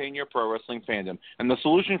maintain your pro wrestling fandom. And the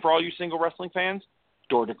solution for all you single wrestling fans?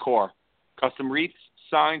 Door decor. Custom wreaths,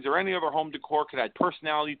 signs, or any other home decor could add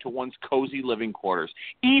personality to one's cozy living quarters,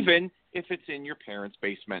 even if it's in your parents'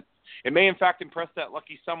 basement. It may in fact impress that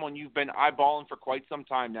lucky someone you've been eyeballing for quite some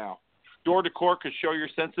time now. Door decor could show your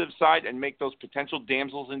sensitive side and make those potential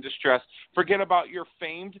damsels in distress forget about your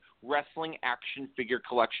famed wrestling action figure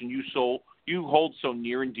collection you hold so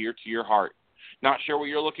near and dear to your heart. Not sure what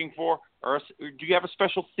you're looking for? Or do you have a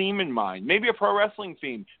special theme in mind? Maybe a pro wrestling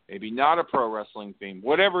theme, maybe not a pro wrestling theme.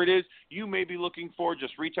 Whatever it is you may be looking for,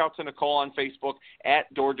 just reach out to Nicole on Facebook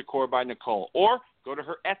at Door Decor by Nicole, or go to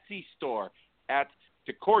her Etsy store at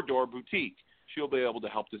Decor Door Boutique. She'll be able to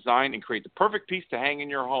help design and create the perfect piece to hang in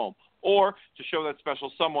your home, or to show that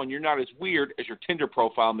special someone you're not as weird as your Tinder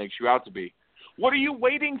profile makes you out to be. What are you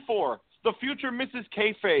waiting for? The future Mrs.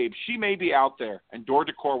 Kayfabe, she may be out there, and Door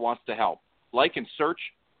Decor wants to help. Like and search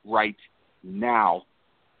right now.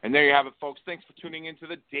 And there you have it, folks. Thanks for tuning in to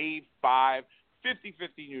the Dave 5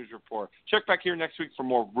 50/50 News Report. Check back here next week for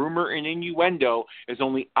more rumor and innuendo, as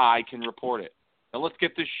only I can report it. Now let's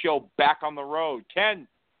get this show back on the road. Ken,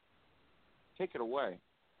 take it away.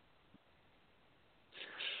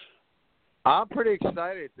 I'm pretty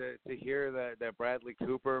excited to hear that Bradley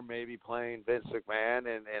Cooper may be playing Vince McMahon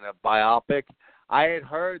in a biopic. I had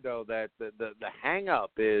heard, though, that the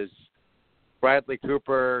hang-up is Bradley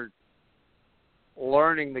Cooper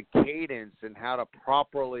learning the cadence and how to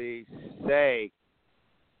properly say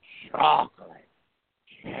chocolate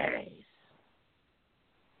cherries.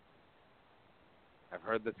 I've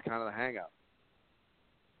heard that's kind of the hang-up.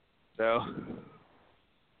 So,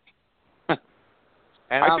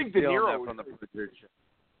 and I I'm think De stealing Niro that from the producer.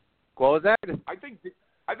 What was that? I think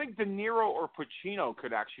De Niro or Pacino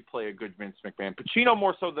could actually play a good Vince McMahon. Pacino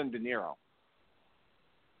more so than De Niro.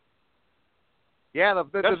 Yeah,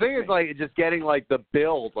 the thing is, like, just getting, like, the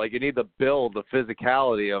build. Like, you need the build, the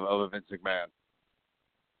physicality of a Vince McMahon.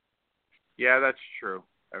 Yeah, that's true.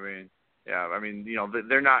 I mean,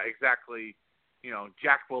 they're not exactly,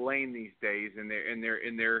 Jack LaLanne these days in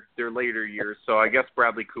their later years. So I guess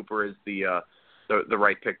Bradley Cooper is the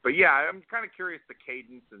right pick. But yeah, I'm kind of curious the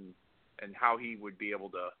cadence and how he would be able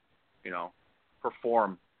to,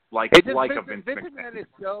 perform like a Vince McMahon. Is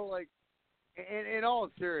so, like, in all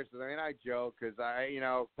seriousness, I mean, I joke because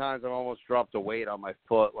times I've almost dropped a weight on my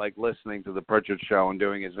foot, like listening to the Pritchard Show and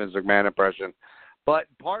doing his Vince McMahon impression. But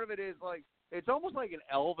part of it is, like, it's almost like an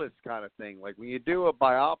Elvis kind of thing. Like, when you do a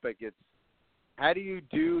biopic, it's how do you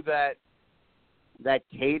do that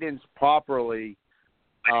cadence properly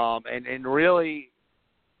and really,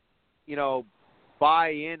 buy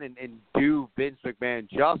in and do Vince McMahon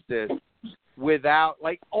justice without,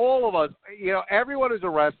 like, all of us, everyone who's a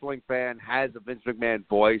wrestling fan has a Vince McMahon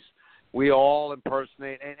voice. We all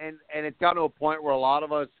impersonate, and it's gotten to a point where a lot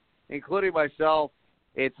of us, including myself,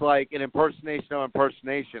 it's like an impersonation of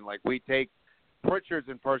impersonation. Like, we take Pritchard's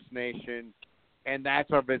impersonation, and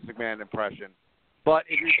that's our Vince McMahon impression. But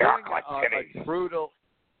if you're doing a true to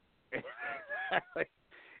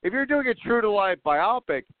if you're doing a true to life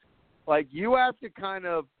biopic, like, you have to kind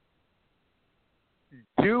of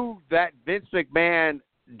do that Vince McMahon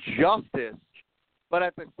justice, but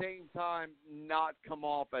at the same time not come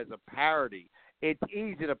off as a parody. It's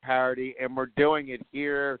easy to parody, and we're doing it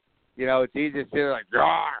here. It's easy to say, like,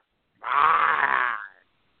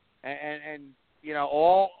 and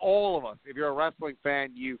all of us, if you're a wrestling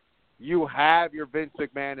fan, you have your Vince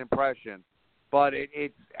McMahon impression. But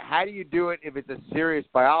it's how do you do it if it's a serious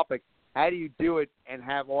biopic? How do you do it and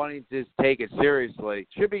have audiences take it seriously?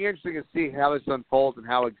 Should be interesting to see how this unfolds and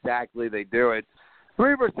how exactly they do it.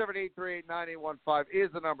 347-838-9815 is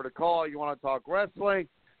the number to call. You want to talk wrestling?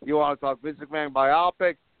 You want to talk Vince McMahon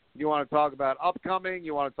biopic? You want to talk about upcoming?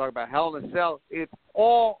 You want to talk about Hell in a Cell? It's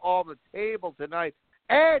all on the table tonight.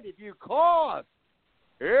 And if you call us,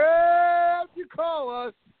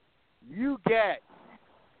 you get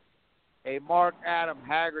a Mark Adam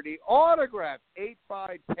Haggerty autograph,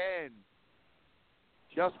 8x10,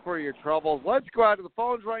 just for your troubles. Let's go out to the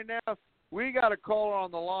phones right now. We got a caller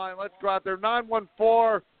on the line. Let's go out there.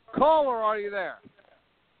 914. Caller, are you there?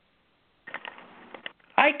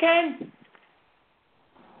 Hi, Ken.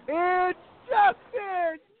 It's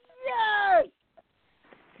Justin. Yes.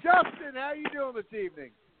 Justin, how you doing this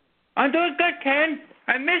evening? I'm doing good, Ken.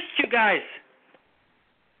 I missed you guys.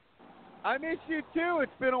 I miss you, too.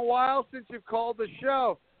 It's been a while since you've called the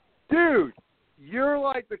show. Dude, you're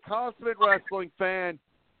like the consummate wrestling fan.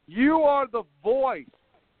 You are the voice.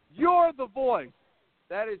 You're the voice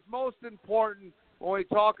that is most important when we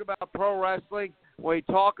talk about pro wrestling, when we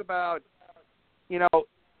talk about,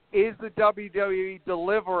 is the WWE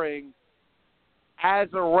delivering as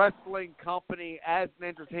a wrestling company, as an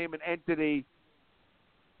entertainment entity?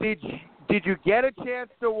 Did you get a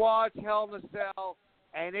chance to watch Hell in a Cell?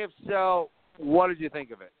 And if so, what did you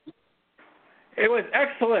think of it? It was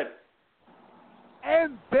excellent.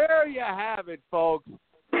 And there you have it, folks.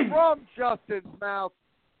 From Justin's mouth,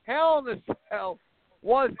 Hell in a Cell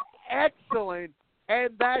was excellent. And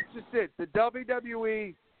that's just it. The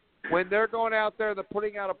WWE, when they're going out there, they're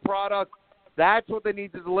putting out a product, that's what they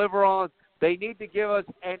need to deliver on. They need to give us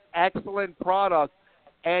an excellent product.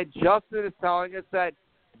 And Justin is telling us that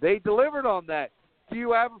they delivered on that. Do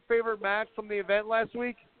you have a favorite match from the event last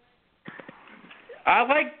week? I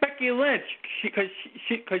like Becky Lynch because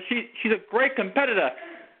she's a great competitor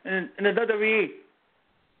in the WWE.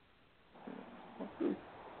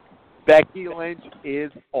 Becky Lynch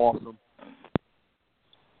is awesome.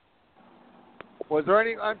 Was there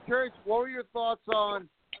any? I'm curious. What were your thoughts on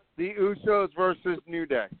the Usos versus New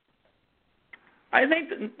Day? I think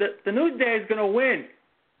the New Day is going to win.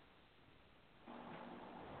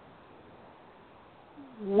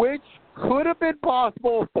 Which could have been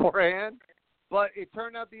possible beforehand, but it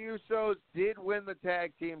turned out the Usos did win the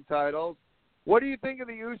tag team titles. What do you think of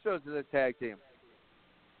the Usos as a tag team?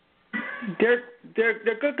 They're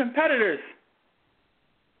good competitors.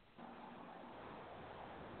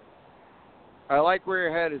 I like where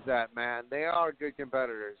your head is at, man. They are good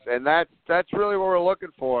competitors, and that's really what we're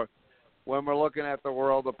looking for when we're looking at the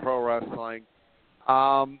world of pro wrestling.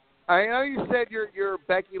 I know you said you're a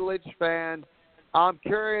Becky Lynch fan. I'm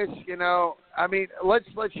curious,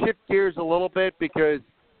 let's shift gears a little bit because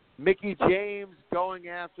Mickie James going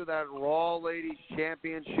after that Raw Ladies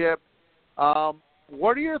Championship.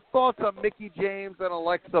 What are your thoughts on Mickie James and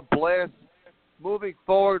Alexa Bliss moving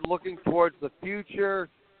forward, looking towards the future?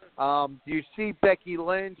 Do you see Becky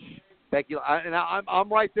Lynch? I'm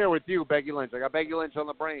right there with you, Becky Lynch. I got Becky Lynch on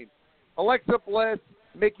the brain. Alexa Bliss,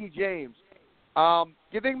 Mickie James. Do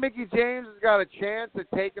you think Mickie James has got a chance at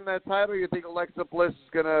taking that title? Or you think Alexa Bliss is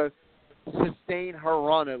going to sustain her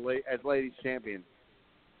run as Ladies Champion?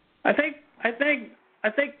 I think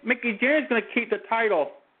Mickie James is going to keep the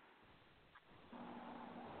title.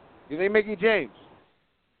 You think Mickie James?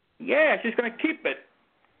 Yeah, she's going to keep it.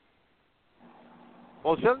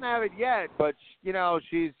 Well, she doesn't have it yet, but she's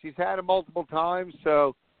had it multiple times,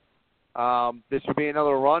 so this would be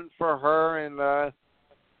another run for her. And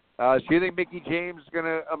so you think Mickie James is going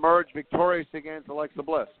to emerge victorious against Alexa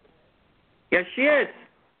Bliss? Yes, she is.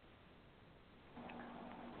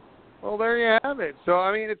 Well, there you have it. So,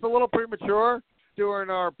 it's a little premature during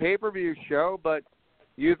our pay-per-view show, but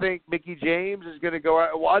you think Mickie James is going to go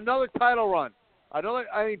out? Well, another title run.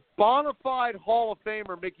 Bona fide Hall of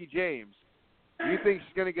Famer Mickie James. You think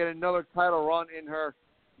she's going to get another title run in her?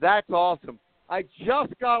 That's awesome. I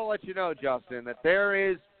just got to let you know, Justin, that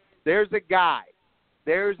there's a guy.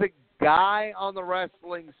 There's a guy on the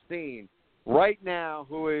wrestling scene right now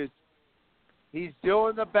he's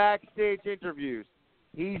doing the backstage interviews.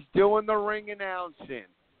 He's doing the ring announcing.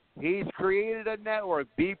 He's created a network,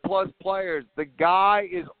 B+ Players. The guy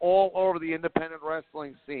is all over the independent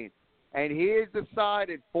wrestling scene. And he has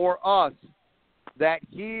decided for us that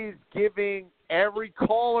he's giving every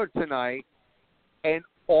caller tonight an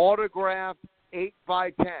autographed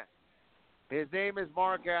 8x10. His name is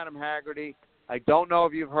Mark Adam Haggerty. I don't know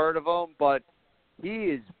if you've heard of him, but he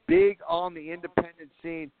is big on the independent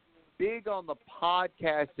scene, big on the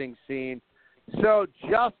podcasting scene. So,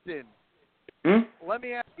 Justin, let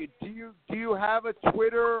me ask you, do you have a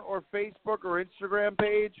Twitter or Facebook or Instagram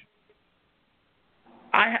page?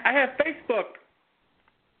 I have Facebook.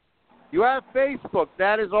 You have Facebook.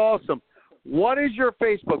 That is awesome. What is your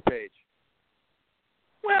Facebook page?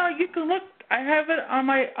 Well, you can look. I have it on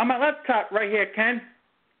my laptop right here, Ken.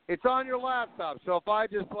 It's on your laptop, so if I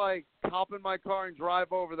just hop in my car and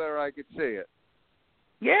drive over there, I could see it.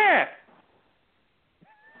 Yeah.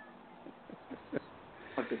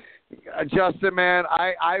 Justin, man,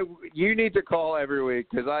 you need to call every week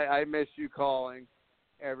because I miss you calling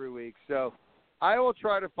every week. So I will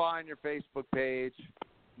try to find your Facebook page,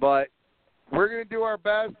 but we're going to do our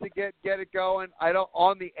best to get it going.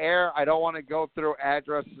 On the air, I don't want to go through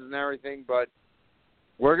addresses and everything, but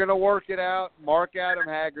we're going to work it out. Mark Adam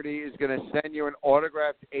Haggerty is going to send you an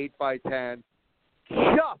autographed 8x10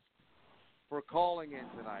 just for calling in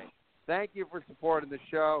tonight. Thank you for supporting the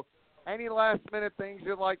show. Any last-minute things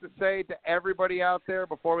you'd like to say to everybody out there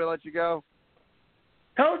before we let you go?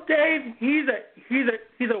 Tell Dave he's a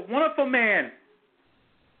wonderful man.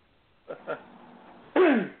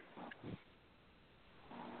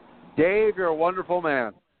 Dave, you're a wonderful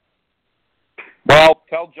man. Well,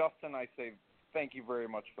 tell Justin I say thank you very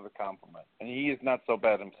much for the compliment. And he is not so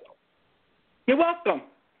bad himself. You're welcome.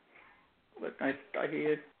 What nice guy he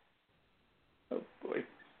is. Oh, boy.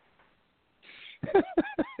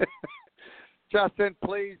 Justin,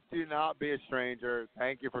 please do not be a stranger.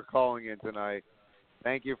 Thank you for calling in tonight.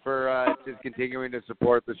 Thank you for just continuing to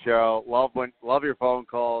support the show. Love your phone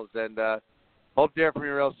calls, and hope to hear from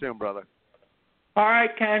you real soon, brother. All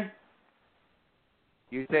right, Ken.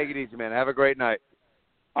 You take it easy, man. Have a great night.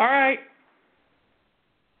 All right.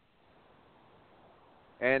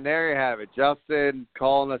 And there you have it. Justin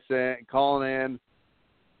calling in.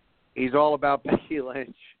 He's all about Becky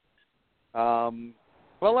Lynch. Well,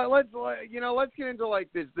 let's get into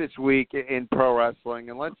this week in pro wrestling,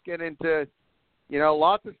 and let's get into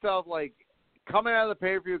lots of stuff like coming out of the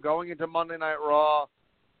pay-per-view, going into Monday Night Raw.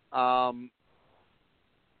 One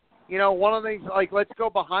of the things, let's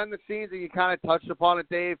go behind the scenes, and you kind of touched upon it,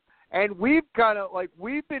 Dave. And we've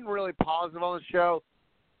been really positive on the show,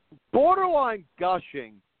 borderline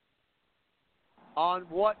gushing on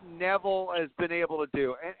what Neville has been able to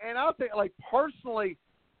do. And I'll say, personally,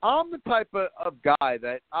 I'm the type of guy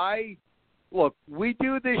that we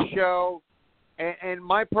do this show, and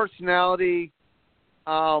my personality,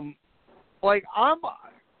 I'm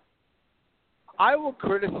I will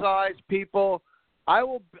criticize people.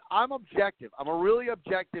 I'm objective. I'm a really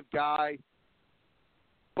objective guy.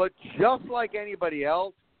 But just like anybody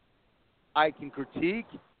else, I can critique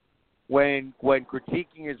when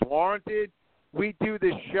critiquing is warranted. We do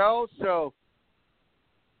this show, so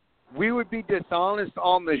we would be dishonest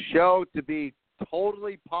on the show to be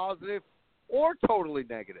totally positive or totally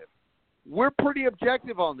negative. We're pretty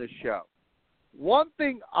objective on this show. One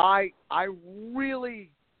thing I really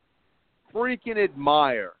freaking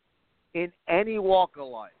admire in any walk of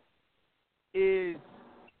life is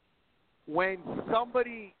when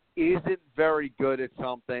somebody isn't very good at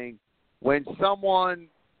something, when someone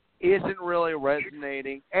isn't really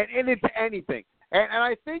resonating, and it's anything. And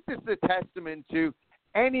I think this is a testament to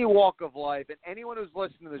any walk of life and anyone who's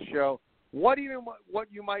listening to the show, what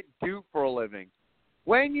you might do for a living.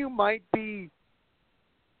 When you might be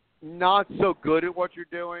not so good at what you're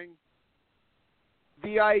doing,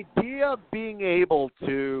 the idea of being able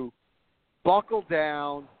to buckle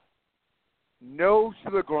down, nose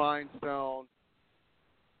to the grindstone,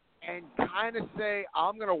 and kind of say,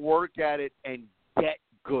 I'm going to work at it and get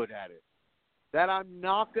good at it. That I'm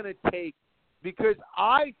not going to take, because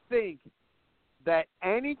I think that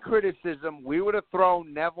any criticism we would have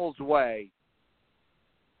thrown Neville's way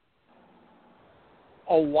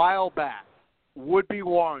a while back would be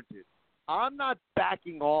warranted. I'm not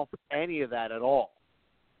backing off any of that at all.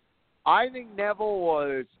 I think Neville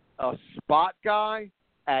was a spot guy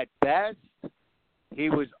at best. He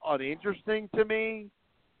was uninteresting to me.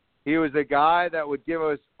 He was a guy that would give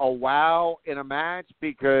us a wow in a match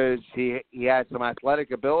because he had some athletic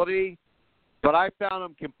ability. But I found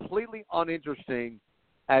him completely uninteresting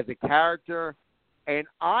as a character. And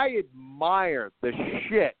I admire the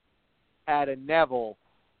shit out of Neville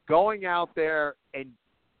going out there and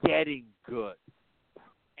getting good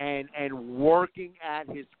and working at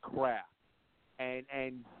his craft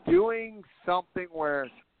and doing something where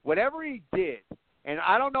whatever he did, and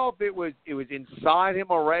I don't know if it was inside him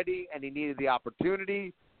already and he needed the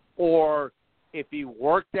opportunity, or if he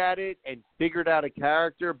worked at it and figured out a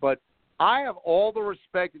character, but I have all the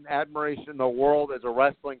respect and admiration in the world as a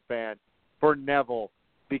wrestling fan for Neville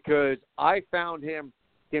because I found him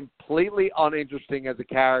completely uninteresting as a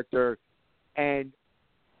character, and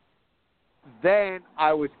then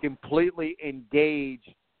I was completely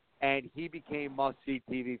engaged, and he became must-see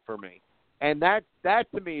TV for me. And that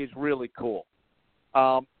to me is really cool.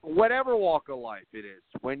 Whatever walk of life it is,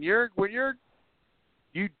 when you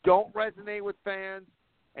don't resonate with fans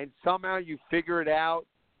and somehow you figure it out,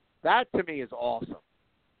 that to me is awesome.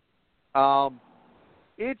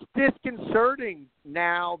 It's disconcerting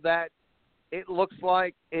now that it looks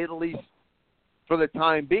like, at least for the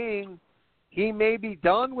time being, he may be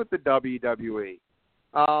done with the WWE.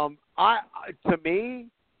 To me,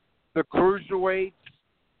 the cruiserweights,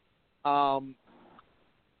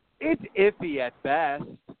 it's iffy at best.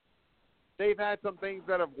 They've had some things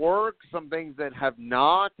that have worked, some things that have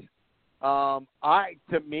not.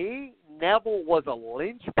 To me, Neville was a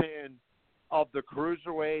linchpin of the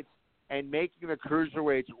cruiserweights and making the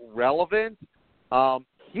cruiserweights relevant.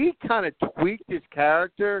 He kind of tweaked his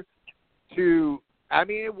character to, I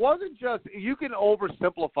mean, it wasn't just, you can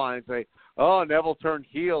oversimplify and say, oh, Neville turned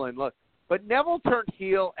heel and look. But Neville turned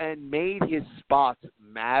heel and made his spots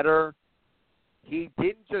matter. He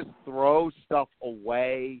didn't just throw stuff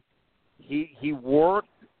away. He worked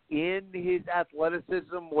in his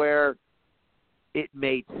athleticism where it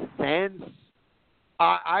made sense.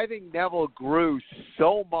 I think Neville grew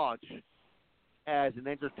so much as an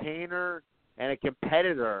entertainer and a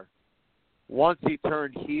competitor once he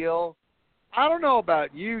turned heel. I don't know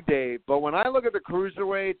about you, Dave, but when I look at the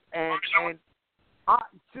cruiserweights, and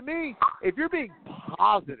to me, if you're being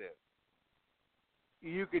positive,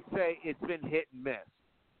 you could say it's been hit and miss.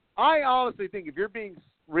 I honestly think if you're being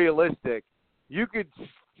realistic, you could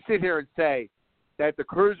sit here and say that the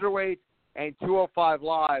cruiserweight and 205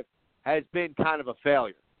 Live has been kind of a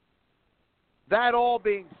failure. That all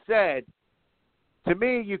being said, to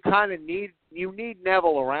me, you kind of need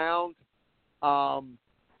Neville around.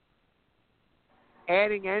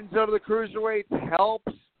 Adding Enzo to the cruiserweights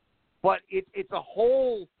helps, but it's a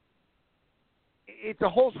whole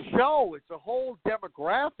show. It's a whole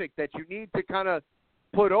demographic that you need to kind of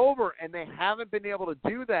put over, and they haven't been able to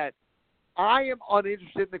do that. I am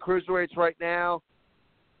uninterested in the cruiserweights right now.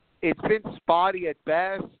 It's been spotty at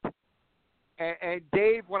best. And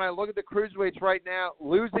Dave, when I look at the cruiserweights right now,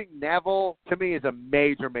 losing Neville to me is a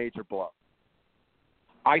major, major blow.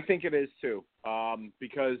 I think it is too,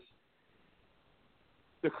 because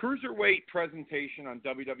the cruiserweight presentation on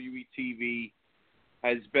WWE TV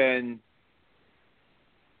has been,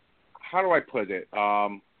 how do I put it?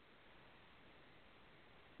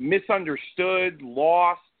 Misunderstood,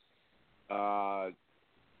 lost, kind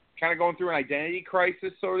of going through an identity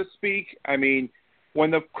crisis, so to speak. I mean,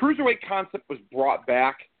 when the Cruiserweight concept was brought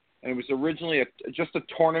back, and it was originally just a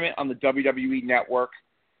tournament on the WWE Network,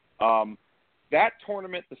 that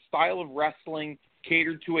tournament, the style of wrestling,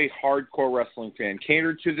 catered to a hardcore wrestling fan,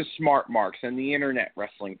 catered to the smart marks and the internet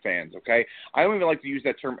wrestling fans, okay? I don't even like to use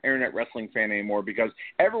that term internet wrestling fan anymore because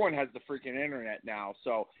everyone has the freaking internet now,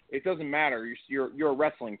 so it doesn't matter. You're a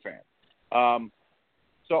wrestling fan.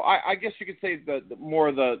 So I guess you could say the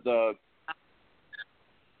more the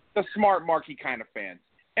smart marky kind of fans.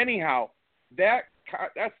 Anyhow, that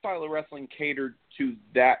style of wrestling catered to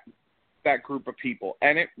that group of people,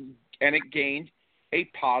 and it gained a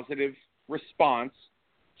positive response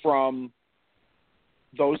from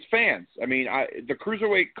those fans. I mean, the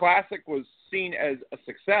Cruiserweight Classic was seen as a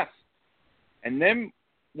success. And then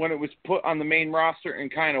when it was put on the main roster and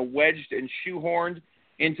kind of wedged and shoehorned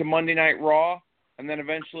into Monday Night Raw and then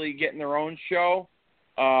eventually getting their own show,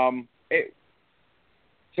 to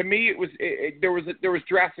me, there was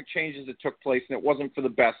drastic changes that took place, and it wasn't for the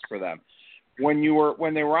best for them. When they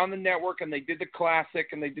were on the network and they did the Classic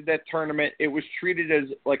and they did that tournament, it was treated as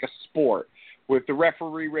like a sport, with the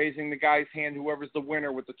referee raising the guy's hand, whoever's the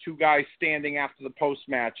winner, with the two guys standing after the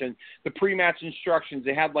post-match, and the pre-match instructions.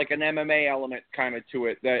 It had like an MMA element kind of to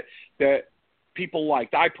it that people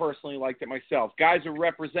liked. I personally liked it myself. Guys are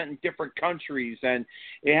representing different countries, and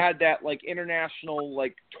it had that like international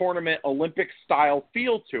like tournament Olympic style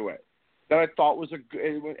feel to it that I thought was and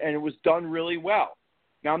it was done really well.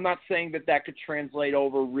 Now, I'm not saying that could translate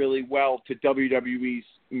over really well to WWE's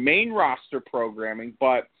main roster programming,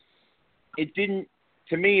 but it didn't.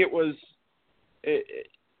 To me,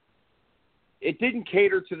 it didn't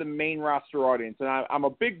cater to the main roster audience, and I'm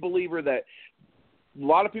a big believer that a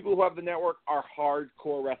lot of people who have the network are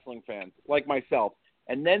hardcore wrestling fans, like myself,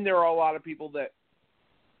 and then there are a lot of people that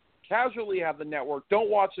casually have the network, don't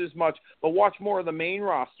watch as much, but watch more of the main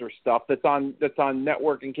roster stuff that's on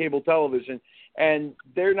network and cable television, and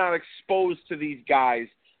they're not exposed to these guys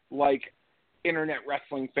like internet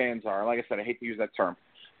wrestling fans are. Like I said, I hate to use that term.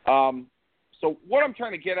 So what I'm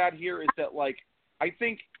trying to get at here is that, like, I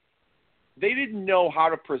think they didn't know how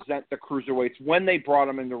to present the Cruiserweights when they brought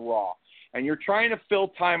them into Raw. And you're trying to fill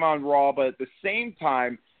time on Raw, but at the same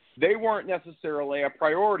time, they weren't necessarily a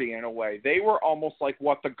priority in a way. They were almost like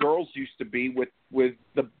what the girls used to be with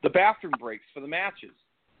the bathroom breaks for the matches.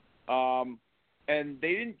 And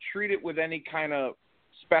they didn't treat it with any kind of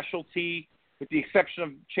specialty, with the exception of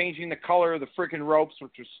changing the color of the freaking ropes,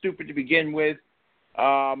 which was stupid to begin with.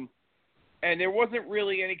 And there wasn't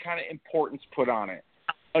really any kind of importance put on it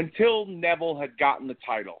until Neville had gotten the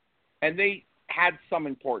title. And they had some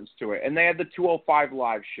importance to it. And they had the 205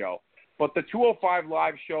 Live show. But the 205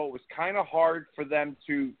 Live show, it was kind of hard for them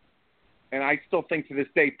to, and I still think to this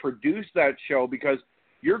day, produce that show because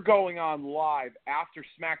you're going on live after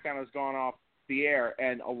SmackDown has gone off the air,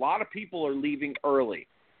 and a lot of people are leaving early.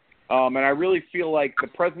 And I really feel like the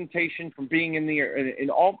presentation from being in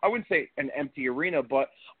all, I wouldn't say an empty arena, but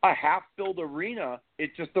a half-filled arena,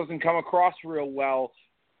 it just doesn't come across real well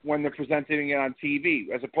when they're presenting it on TV,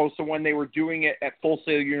 as opposed to when they were doing it at Full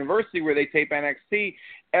Sail University where they tape NXT.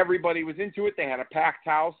 Everybody was into it. They had a packed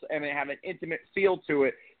house, and it had an intimate feel to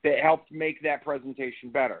it that helped make that presentation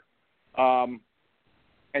better. And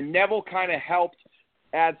Neville kind of helped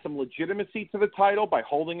add some legitimacy to the title by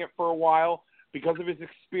holding it for a while because of his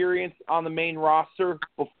experience on the main roster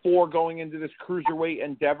before going into this Cruiserweight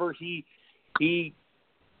endeavor.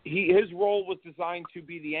 His role was designed to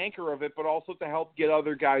be the anchor of it, but also to help get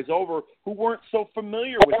other guys over who weren't so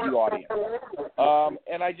familiar with the audience.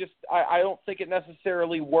 And I don't think it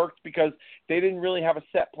necessarily worked because they didn't really have a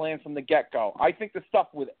set plan from the get-go. I think the stuff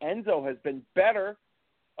with Enzo has been better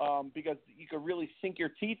because you could really sink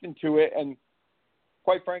your teeth into it, and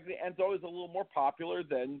quite frankly, Enzo is a little more popular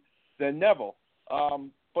than Neville.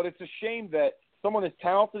 But it's a shame that someone as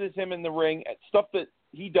talented as him in the ring, at stuff that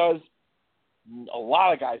he does, a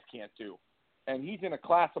lot of guys can't do, and he's in a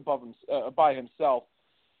class above him by himself,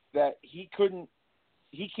 that he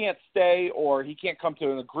can't stay, or he can't come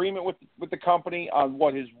to an agreement with the company on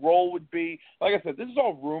what his role would be. Like I said, this is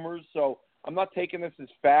all rumors, so I'm not taking this as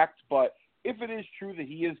fact, but if it is true that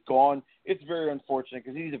he is gone, it's very unfortunate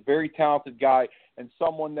because he's a very talented guy and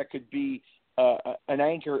someone that could be an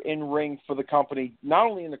anchor in ring for the company, not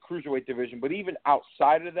only in the Cruiserweight division, but even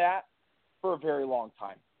outside of that for a very long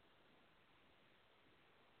time.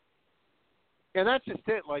 And that's just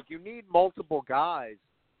it. Like, you need multiple guys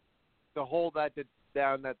to hold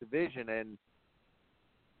down that division. And,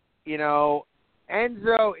 you know,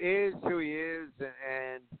 Enzo is who he is,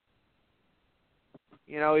 and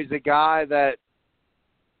he's a guy that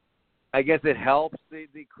I guess it helps the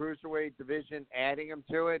Cruiserweight division adding him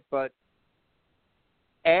to it, but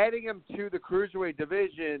adding him to the Cruiserweight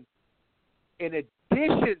division in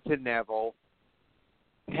addition to Neville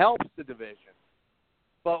helps the division.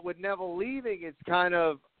 But with Neville leaving, it's kind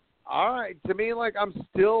of, all right, to me, like, I'm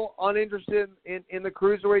still uninterested in the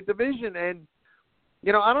Cruiserweight division. And,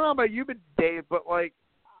 I don't know about you, but Dave, but, like,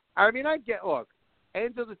 I get, look,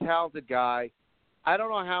 Enzo's a talented guy. I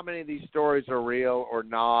don't know how many of these stories are real or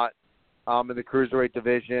not in the Cruiserweight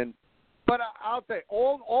division. But I'll say,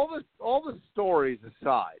 all the stories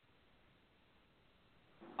aside,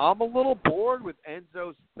 I'm a little bored with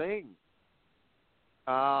Enzo's thing.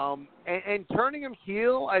 And turning him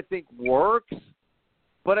heel, I think, works.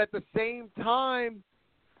 But at the same time,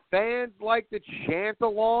 fans like to chant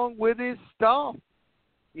along with his stuff.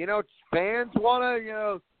 Fans want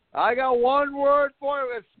to, I got one word for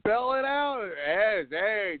you, let's spell it out.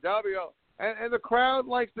 S-A-W. And the crowd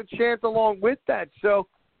likes to chant along with that. So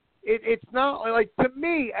it's not, like, to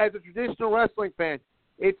me, as a traditional wrestling fan,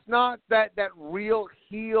 it's not that real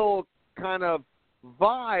heel kind of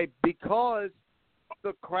vibe because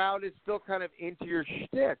the crowd is still kind of into your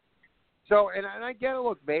shtick. So, and I get it,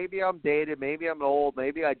 look, maybe I'm dated, maybe I'm old,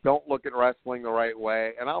 maybe I don't look at wrestling the right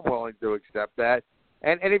way, and I'm willing to accept that.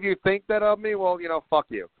 And if you think that of me, well, fuck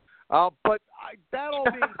you. But that all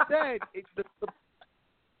being said, it's the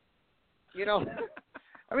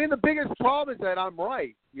the biggest problem is that I'm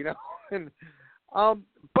right, and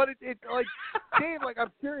but it like, Dave, like,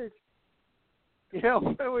 I'm curious,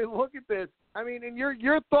 when we look at this, and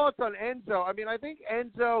your thoughts on Enzo. I think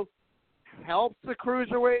Enzo helps the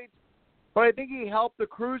Cruiserweights, but I think he helped the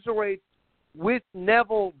Cruiserweights with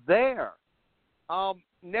Neville there.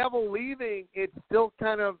 Neville leaving, it's still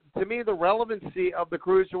kind of, to me, the relevancy of the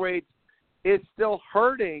Cruiserweights is still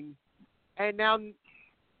hurting. And now,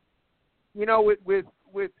 with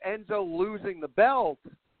Enzo losing the belt,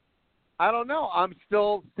 I don't know. I'm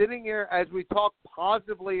still sitting here as we talk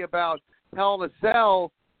positively about Hell in a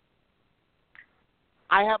Cell.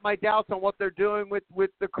 I have my doubts on what they're doing with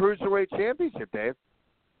the Cruiserweight Championship, Dave.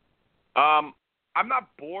 I'm not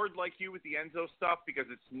bored like you with the Enzo stuff because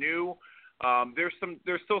it's new. There's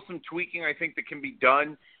still some tweaking I think that can be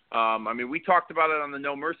done. We talked about it on the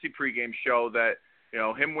No Mercy pregame show that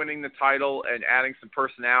him winning the title and adding some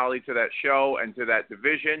personality to that show and to that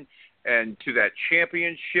division and to that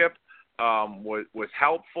championship was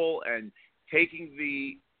helpful, and taking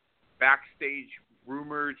the backstage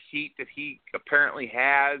rumored heat that he apparently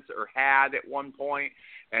has or had at one point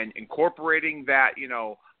and incorporating that,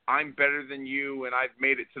 I'm better than you and I've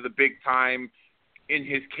made it to the big time in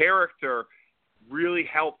his character really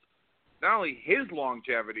helped not only his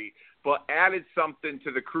longevity, but added something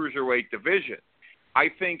to the Cruiserweight division. I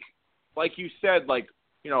think, like you said,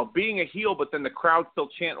 being a heel, but then the crowd still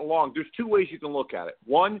chant along, there's two ways you can look at it.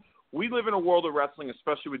 One, we live in a world of wrestling,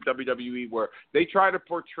 especially with WWE, where they try to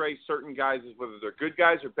portray certain guys as whether they're good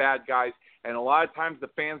guys or bad guys, and a lot of times the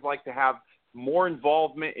fans like to have more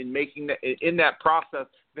involvement in making in that process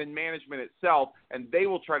than management itself, and they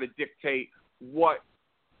will try to dictate what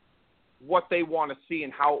they want to see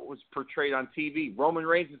and how it was portrayed on TV. Roman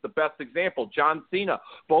Reigns is the best example. John Cena.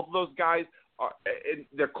 Both of those guys, in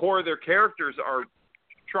the core of their characters, are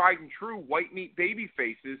tried and true white meat baby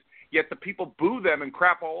faces, yet the people boo them and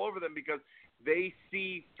crap all over them because they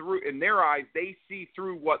see through, in their eyes, they see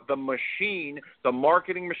through what the machine, the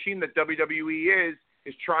marketing machine that WWE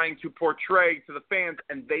is trying to portray to the fans,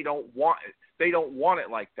 and they don't want it. They don't want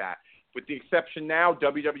it like that. With the exception now,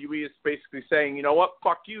 WWE is basically saying, you know what,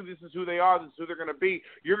 fuck you, this is who they are, this is who they're going to be,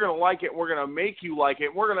 you're going to like it, we're going to make you like it,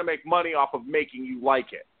 and we're going to make money off of making you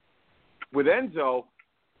like it. With Enzo,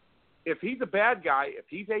 if he's a bad guy, if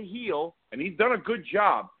he's a heel, and he's done a good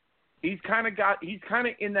job, he's kind of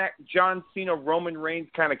in that John Cena, Roman Reigns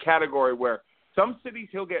kind of category where some cities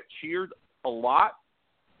he'll get cheered a lot,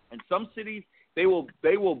 and some cities they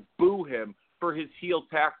will boo him for his heel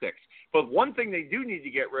tactics. But one thing they do need to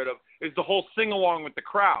get rid of is the whole sing along with the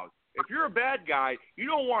crowd. If you're a bad guy, you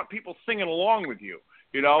don't want people singing along with you.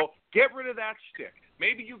 Get rid of that shtick.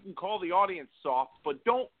 Maybe you can call the audience soft, but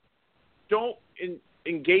don't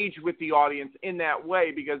engage with the audience in that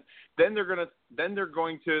way, because then they're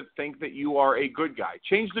going to think that you are a good guy.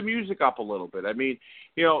 Change the music up a little bit.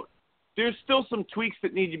 There's still some tweaks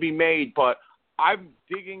that need to be made, but I'm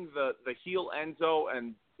digging the heel Enzo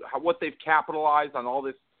and what they've capitalized on all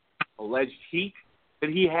this alleged heat that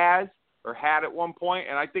he has or had at one point,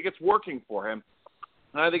 and I think it's working for him,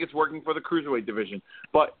 and I think it's working for the Cruiserweight division.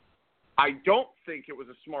 But I don't think it was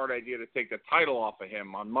a smart idea to take the title off of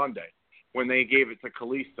him on Monday when they gave it to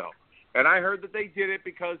Kalisto. And I heard that they did it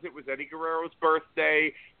because it was Eddie Guerrero's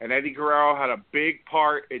birthday, and Eddie Guerrero had a big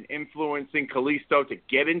part in influencing Kalisto to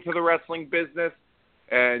get into the wrestling business.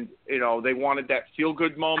 And, they wanted that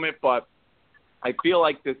feel-good moment. But I feel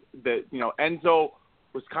like Enzo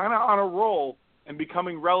was kind of on a roll and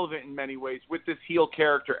becoming relevant in many ways with this heel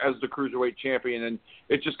character as the Cruiserweight champion. And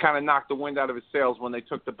it just kind of knocked the wind out of his sails when they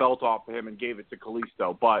took the belt off of him and gave it to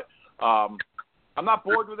Kalisto. But I'm not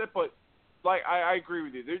bored with it, but I agree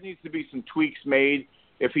with you. There needs to be some tweaks made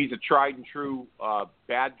if he's a tried and true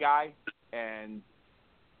bad guy, and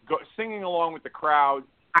singing along with the crowd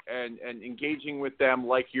and engaging with them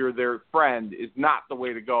like you're their friend is not the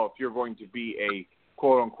way to go if you're going to be a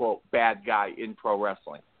quote unquote bad guy in pro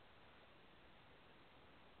wrestling.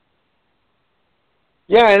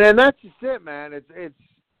 Yeah, and that's just it, man.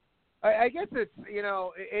 I guess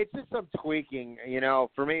it's just some tweaking,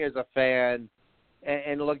 for me as a fan.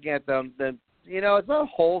 And looking at them, it's not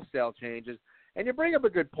wholesale changes. And you bring up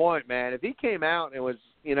a good point, man. If he came out and was,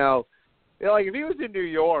 like if he was in New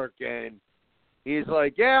York and he's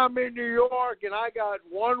like, yeah, I'm in New York and I got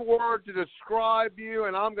one word to describe you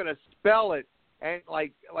and I'm going to spell it, and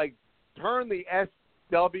like turn the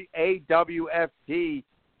SWAWFT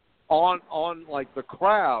on like the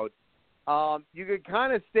crowd, you could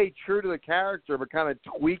kind of stay true to the character but kind of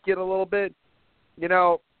tweak it a little bit,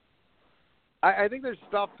 I think there's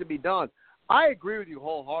stuff to be done. I agree with you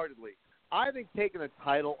wholeheartedly. I think taking the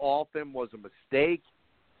title off him was a mistake.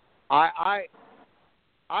 I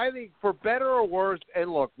think for better or worse,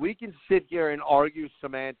 and look, we can sit here and argue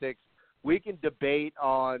semantics. We can debate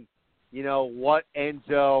on, what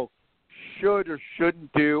Enzo should or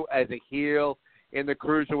shouldn't do as a heel in the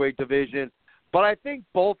Cruiserweight division. But I think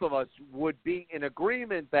both of us would be in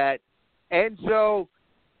agreement that Enzo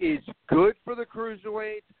is good for the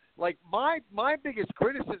Cruiserweights. Like, my biggest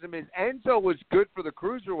criticism is Enzo was good for the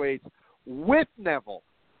Cruiserweights with Neville.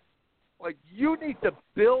 Like, you need to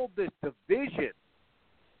build this division.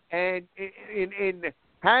 And in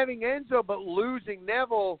having Enzo but losing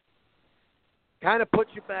Neville kind of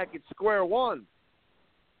puts you back at square one.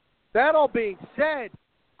 That all being said,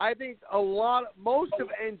 I think most of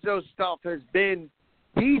Enzo's stuff has been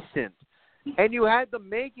decent. And you had the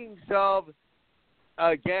makings of,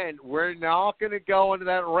 again, we're not going to go into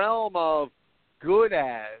that realm of good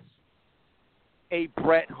as a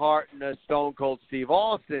Bret Hart and a Stone Cold Steve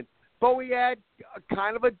Austin, but we had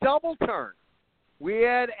kind of a double turn. We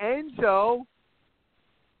had Enzo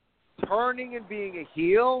turning and being a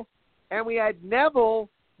heel, and we had Neville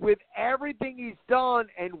with everything he's done,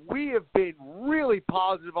 and we have been really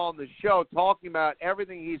positive on the show talking about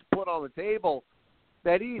everything he's put on the table,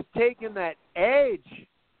 that he's taken that edge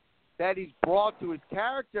that he's brought to his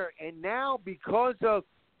character, and now because of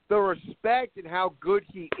the respect and how good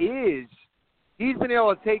he is, he's been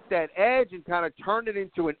able to take that edge and kind of turn it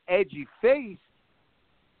into an edgy face,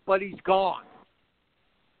 but he's gone.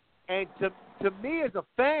 And to me as a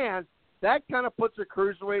fan, that kind of puts the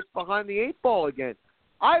Cruiserweights behind the eight ball again.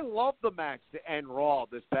 I love the match to end Raw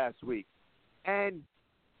this past week, and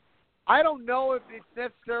I don't know if it's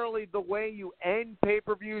necessarily the way you end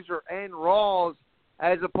pay-per-views or end Raws,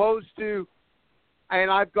 as opposed to, and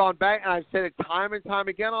I've gone back and I've said it time and time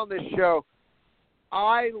again on this show,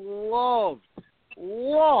 I loved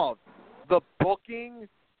the booking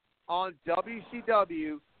on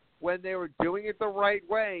WCW when they were doing it the right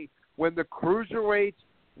way, when the Cruiserweights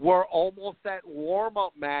were almost that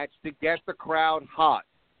warm-up match to get the crowd hot.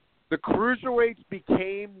 The Cruiserweights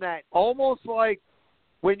became that, almost like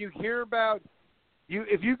when you hear about,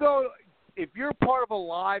 if you're part of a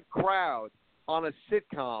live crowd on a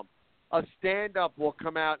sitcom, a stand-up will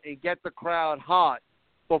come out and get the crowd hot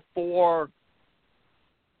before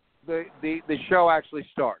the show actually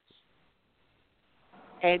starts.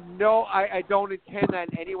 And no, I don't intend that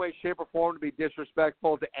in any way, shape, or form to be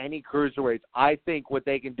disrespectful to any Cruiserweights. I think what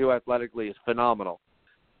they can do athletically is phenomenal.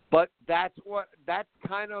 But that's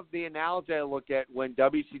kind of the analogy I look at when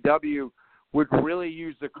WCW would really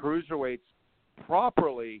use the Cruiserweights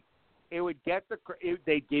properly. It would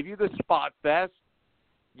they'd give you the spot fest,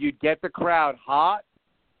 you'd get the crowd hot,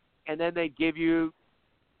 and then they'd give you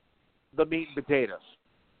the meat and potatoes.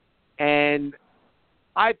 And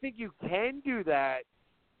I think you can do that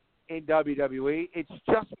in WWE. It's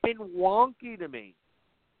just been wonky to me.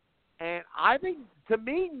 And I think, to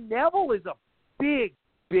me, Neville is a big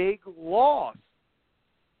loss.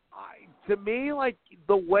 To me, like,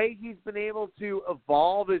 the way he's been able to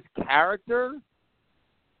evolve his character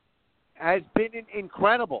has been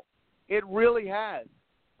incredible. It really has.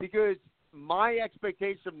 Because my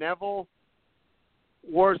expectations of Neville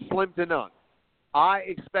were slim to none. I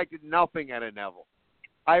expected nothing out of Neville.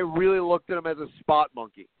 I really looked at him as a spot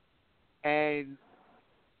monkey. And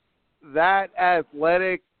that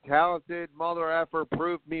athletic, talented mother effer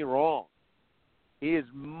proved me wrong. He is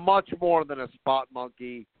much more than a spot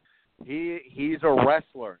monkey. He's a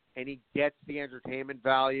wrestler, and he gets the entertainment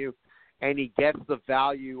value, and he gets the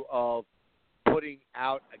value of putting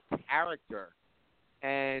out a character.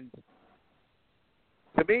 And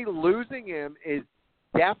to me, losing him is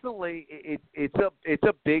definitely it's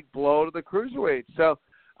a big blow to the cruiserweight. So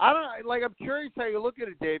I don't like. I'm curious how you look at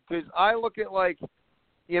it, Dave, because I look at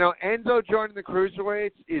Enzo joining the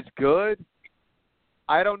cruiserweights is good.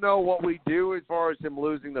 I don't know what we do as far as him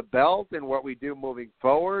losing the belt and what we do moving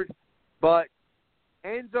forward, but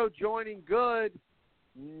Enzo joining good,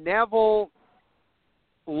 Neville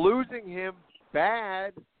losing him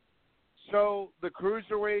bad. So the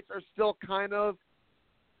cruiserweights are still kind of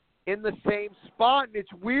in the same spot. And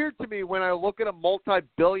it's weird to me when I look at a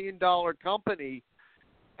multi-billion-dollar company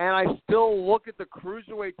and I still look at the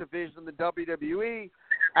cruiserweight division in the WWE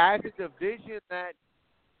as a division that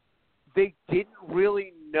they didn't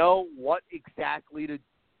really know what exactly to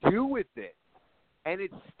do with it. And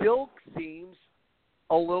it still seems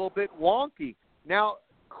a little bit wonky. Now,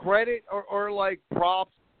 credit or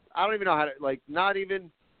props, I don't even know how to,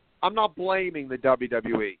 I'm not blaming the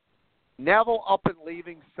WWE. Neville up and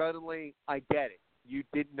leaving suddenly, I get it. You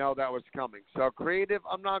didn't know that was coming. So creative,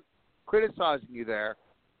 I'm not criticizing you there.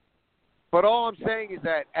 But all I'm saying is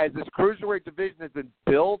that as this cruiserweight division has been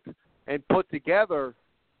built and put together,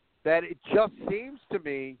 that it just seems to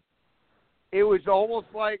me it was almost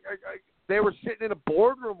like they were sitting in a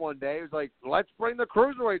boardroom one day. It was like, let's bring the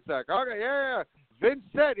cruiserweights back. Okay, yeah. Vince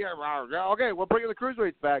said, yeah, okay, we're bringing the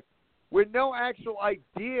cruiserweights back, with no actual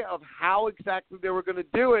idea of how exactly they were going to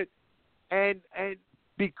do it. And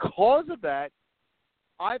because of that,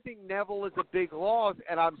 I think Neville is a big loss,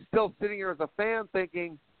 and I'm still sitting here as a fan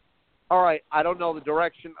thinking, all right, I don't know the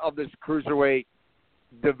direction of this cruiserweight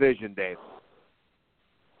division, Dave.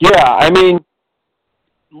 Yeah, I mean,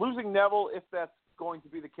 losing Neville, if that's going to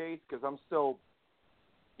be the case, because I'm still,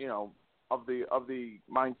 of the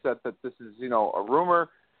mindset that this is, a rumor.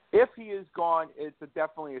 If he is gone, it's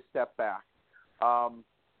definitely a step back.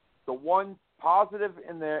 The one positive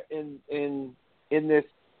in this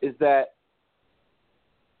is that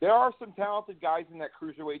there are some talented guys in that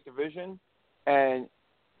cruiserweight division, and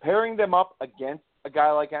pairing them up against a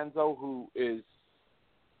guy like Enzo, who is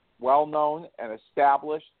well-known and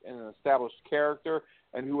established and an established character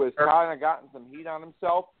and who has kind of gotten some heat on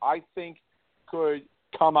himself, I think could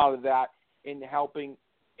come out of that in helping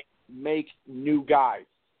make new guys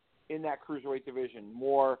in that cruiserweight division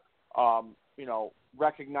more,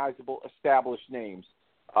 recognizable, established names.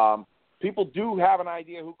 People do have an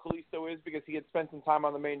idea who Kalisto is because he had spent some time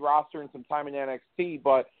on the main roster and some time in NXT,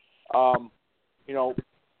 but,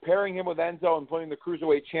 pairing him with Enzo and putting the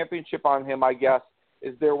Cruiserweight Championship on him, I guess,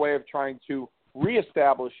 is their way of trying to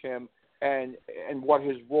reestablish him and what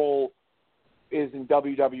his role is in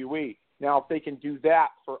WWE. Now, if they can do that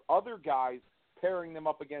for other guys, pairing them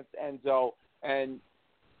up against Enzo and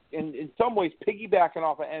in some ways piggybacking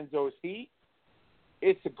off of Enzo's heat,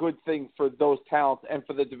 it's a good thing for those talents and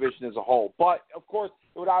for the division as a whole. But, of course,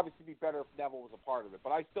 it would obviously be better if Neville was a part of it. But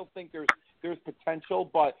I still think there's potential,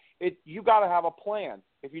 but you got to have a plan.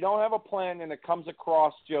 If you don't have a plan and it comes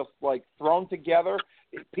across just like thrown together,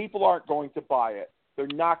 people aren't going to buy it. They're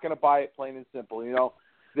not going to buy it, plain and simple.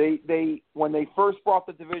 They when they first brought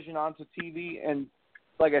the division onto TV, and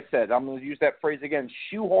like I said, I'm going to use that phrase again,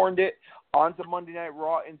 shoehorned it onto Monday Night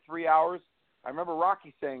Raw in 3 hours. I remember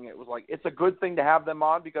Rocky saying it was like, it's a good thing to have them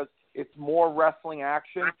on because it's more wrestling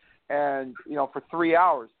action and, for 3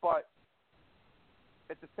 hours. But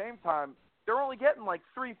at the same time, they're only getting like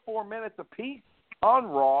 3-4 minutes apiece on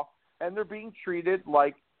Raw, and they're being treated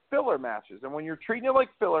like filler matches. And when you're treating it like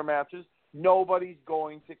filler matches, nobody's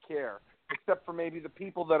going to care, except for maybe the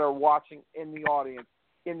people that are watching in the audience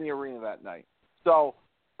in the arena that night. So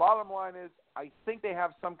bottom line is, I think they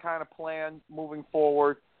have some kind of plan moving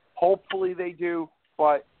forward. Hopefully they do,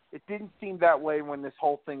 but it didn't seem that way when this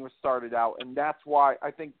whole thing was started out, and that's why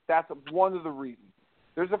I think that's one of the reasons.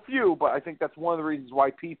 There's a few, but I think that's one of the reasons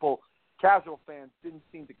why people, casual fans, didn't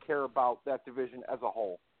seem to care about that division as a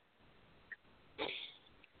whole.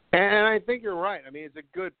 And I think you're right. I mean, it's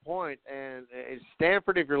a good point. And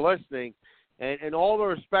Stanford, if you're listening, and all the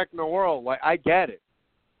respect in the world, I get it.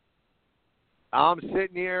 I'm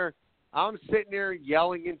sitting here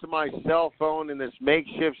yelling into my cell phone in this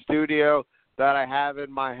makeshift studio that I have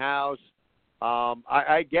in my house,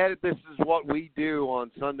 I get it. This is what we do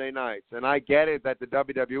on Sunday nights, and I get it that the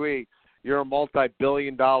WWE, you're a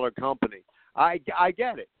multi-billion-dollar company. I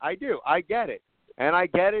get it. I do. I get it, and I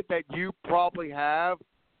get it that you probably have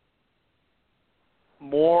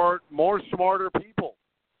more smarter people.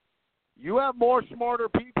 You have more smarter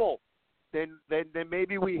people than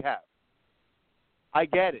maybe we have. I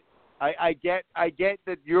get it. I get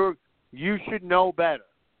that you should know better.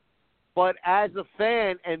 But as a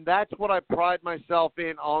fan, and that's what I pride myself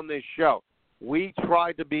in on this show, we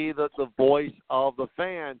try to be the voice of the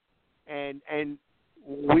fan, and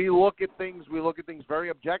we look at things very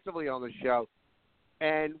objectively on the show.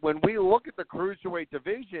 And when we look at the Cruiserweight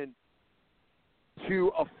division,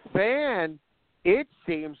 to a fan, it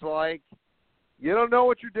seems like you don't know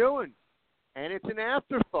what you're doing, and it's an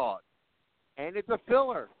afterthought, and it's a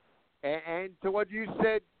filler. And to what you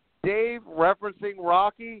said, Dave, referencing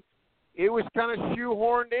Rocky, it was kind of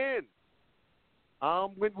shoehorned in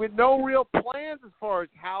with no real plans as far as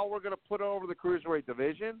how we're going to put over the Cruiserweight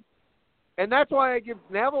division. And that's why I give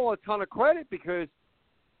Neville a ton of credit, because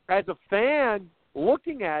as a fan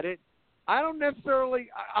looking at it,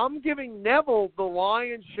 I'm giving Neville the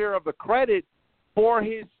lion's share of the credit for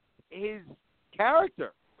his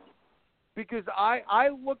character. Because I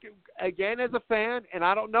look at, again, as a fan, and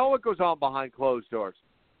I don't know what goes on behind closed doors.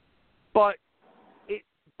 But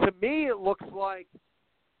to me, it looks like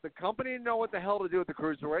the company didn't know what the hell to do with the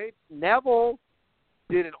Cruiserweight. Neville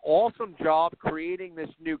did an awesome job creating this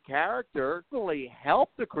new character, really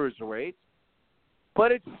helped the Cruiserweight,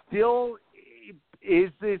 but it still is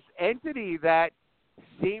this entity that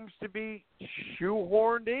seems to be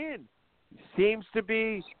shoehorned in. Seems to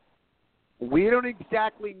be, we don't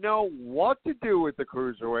exactly know what to do with the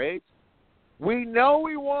Cruiserweights. We know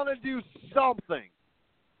we want to do something.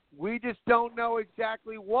 We just don't know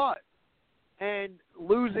exactly what. And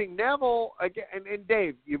losing Neville, again, and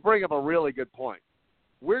Dave, you bring up a really good point.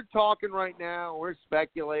 We're talking right now, we're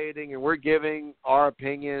speculating, and we're giving our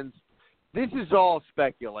opinions. This is all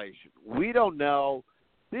speculation. We don't know.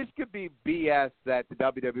 This could be BS that the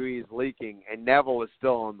WWE is leaking and Neville is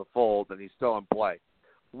still in the fold and he's still in play.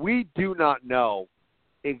 We do not know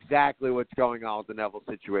exactly what's going on with the Neville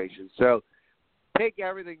situation. So take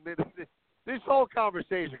everything. This whole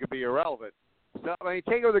conversation could be irrelevant. So,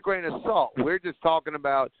 take it with a grain of salt. We're just talking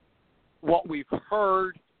about what we've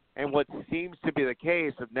heard and what seems to be the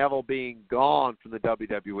case of Neville being gone from the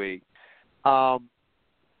WWE.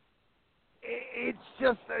 It's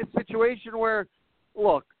just a situation where,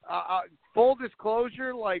 look, full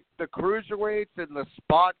disclosure, like the Cruiserweights and the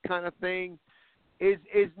spot kind of thing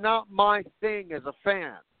is not my thing as a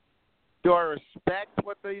fan. Do I respect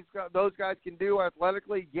what those guys can do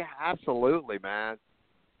athletically? Yeah, absolutely, man.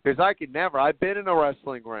 Because I could never. I've been in a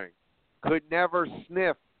wrestling ring. Could never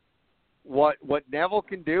sniff what Neville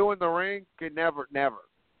can do in the ring. Could never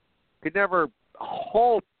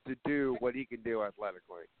hope to do what he can do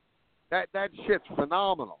athletically. That shit's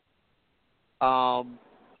phenomenal.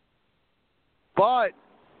 But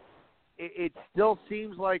it still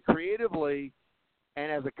seems like creatively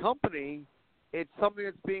and as a company, it's something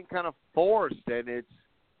that's being kind of forced, and it's,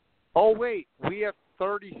 oh, wait, we have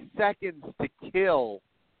 30 seconds to kill.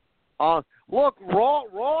 Look,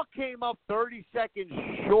 Raw came up 30 seconds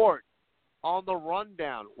short on the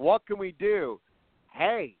rundown. What can we do?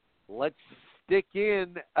 Hey, let's stick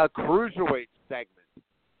in a Cruiserweight segment.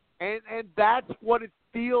 And that's what it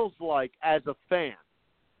feels like as a fan.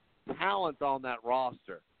 Talent on that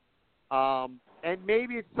roster. And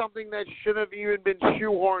maybe it's something that should have even been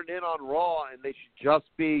shoehorned in on Raw, and they should just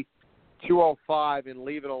be 205 and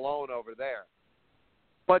leave it alone over there.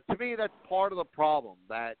 But to me, that's part of the problem,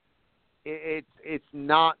 that it's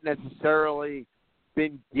not necessarily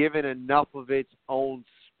been given enough of its own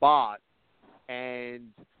spot. And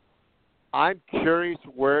I'm curious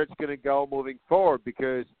where it's going to go moving forward,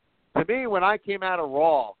 because to me, when I came out of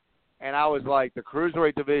Raw and I was like, the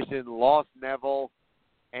Cruiserweight division lost Neville,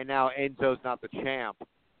 and now Enzo's not the champ,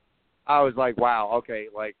 I was like, wow, okay,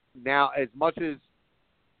 like now as much as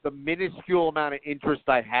the minuscule amount of interest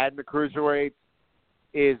I had in the Cruiserweights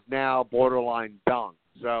is now borderline done.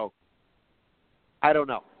 So I don't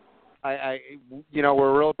know.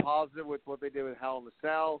 We're real positive with what they did with Hell in the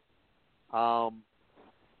Cell.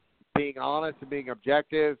 Being honest and being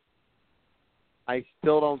objective, I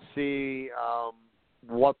still don't see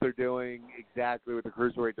what they're doing exactly with the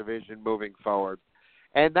Cruiserweight division moving forward.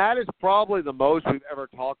 And that is probably the most we've ever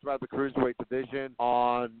talked about the Cruiserweight division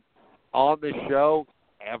on this show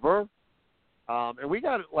ever. And we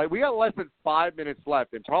got less than 5 minutes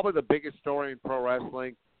left, and probably the biggest story in pro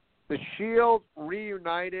wrestling. The Shield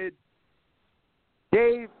reunited.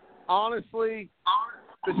 Dave, honestly,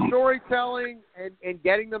 the storytelling and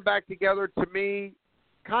getting them back together to me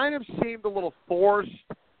kind of seemed a little forced,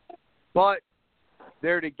 but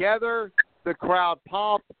they're together, the crowd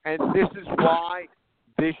popped, and this is why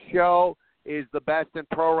this show is the best in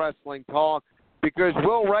pro wrestling talk, because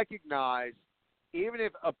we'll recognize, even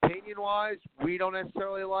if opinion-wise we don't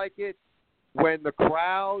necessarily like it, when the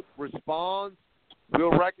crowd responds,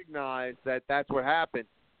 we'll recognize that that's what happened.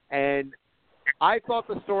 And I thought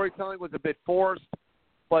the storytelling was a bit forced,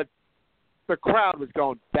 but the crowd was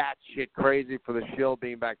going batshit crazy for the Shield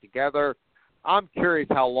being back together. I'm curious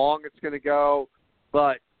how long it's going to go,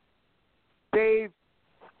 but Dave,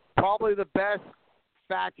 probably the best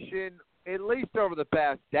faction, at least over the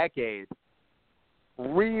past decade,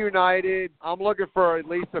 reunited. I'm looking for at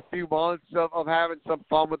least a few months of having some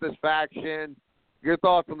fun with this faction. Your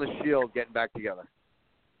thoughts on the Shield getting back together?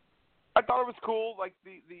 I thought it was cool, like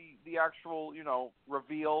the actual,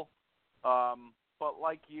 reveal. But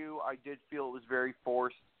like you, I did feel it was very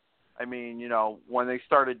forced. I mean, when they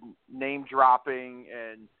started name dropping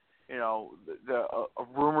and, the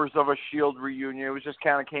rumors of a Shield reunion, it was just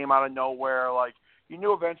kind of came out of nowhere. Like, you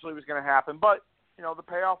knew eventually it was going to happen. But, the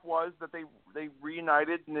payoff was that they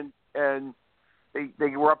reunited and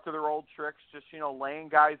they were up to their old tricks, just, laying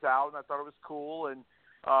guys out. And I thought it was cool. And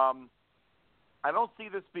I don't see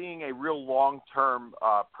this being a real long-term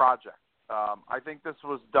project. I think this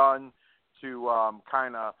was done to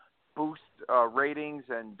kind of boost ratings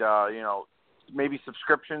and, maybe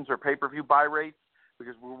subscriptions or pay-per-view buy rates,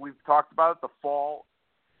 because we've talked about it, the fall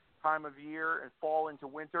time of year and fall into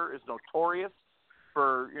winter is notorious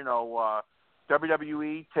for,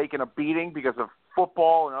 WWE taking a beating because of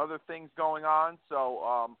football and other things going on. So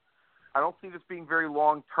I don't see this being very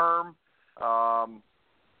long-term. I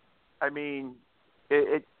mean,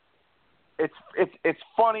 it's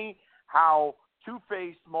funny how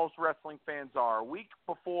two-faced most wrestling fans are. A week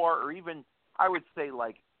before, or even I would say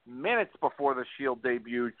like minutes before the Shield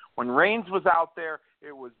debuted, when Reigns was out there,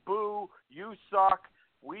 it was boo, you suck,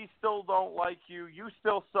 we still don't like you, you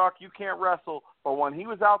still suck, you can't wrestle. But when he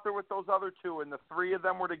was out there with those other two and the three of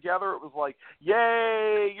them were together, it was like,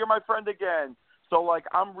 yay, you're my friend again. So, like,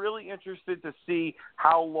 I'm really interested to see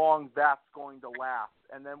how long that's going to last.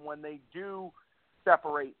 And then when they do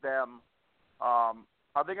separate them, are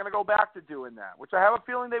they going to go back to doing that? Which I have a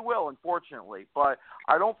feeling they will, unfortunately. But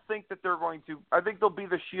I don't think that they're going to – I think they'll be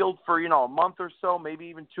the Shield for, a month or so, maybe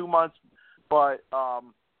even 2 months. But I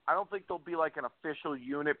don't think they'll be like an official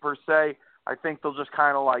unit per se. I think they'll just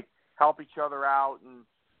kind of, like, help each other out. And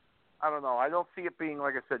I don't know. I don't see it being,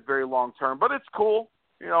 like I said, very long-term. But it's cool.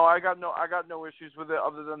 I got no issues with it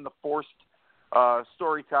other than the forced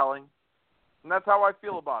storytelling. And that's how I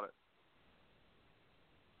feel about it.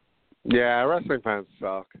 Yeah, wrestling fans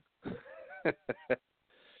suck.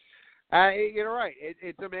 You're right.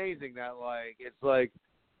 It's amazing that, it's like,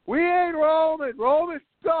 we ain't Roman. Roman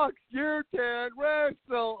sucks. You can't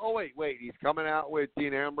wrestle. Oh, wait. He's coming out with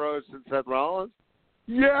Dean Ambrose and Seth Rollins?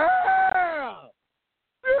 Yeah!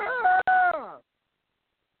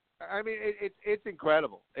 I mean, it's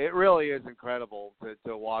incredible. It really is incredible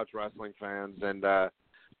to watch wrestling fans. And,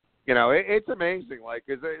 it's amazing. Like,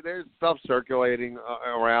 'cause there's stuff circulating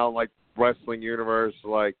around, like, wrestling universe,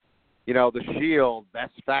 like, the Shield,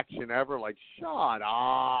 best faction ever. Like, shut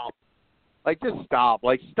up. Like, just stop.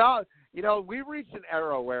 Like, stop. We've reached an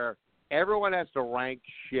era where everyone has to rank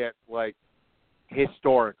shit, like,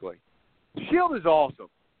 historically. Shield is awesome.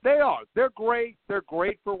 They are. They're great. They're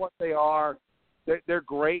great for what they are. They're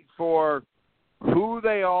great for who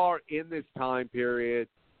they are in this time period.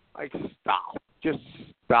 Like, stop. Just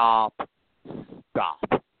stop. Stop.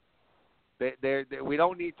 We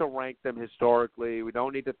don't need to rank them historically. We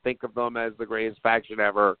don't need to think of them as the greatest faction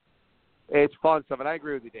ever. It's fun stuff, and I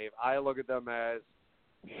agree with you, Dave. I look at them as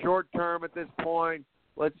short-term at this point.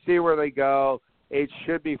 Let's see where they go. It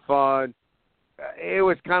should be fun. It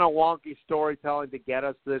was kind of wonky storytelling to get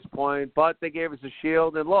us to this point, but they gave us a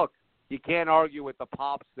Shield, and look, you can't argue with the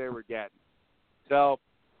pops they were getting. So,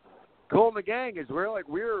 Cool in the Gang is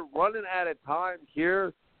we're running out of time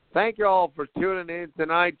here. Thank you all for tuning in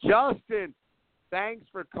tonight. Justin, thanks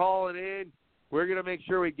for calling in. We're going to make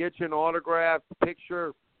sure we get you an autographed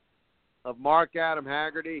picture of Mark Adam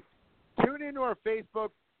Haggerty. Tune into our Facebook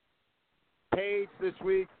page this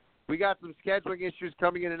week. We got some scheduling issues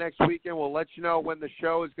coming in the next weekend. We'll let you know when the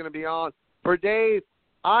show is going to be on. For Dave,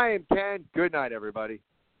 I am Ken. Good night, everybody.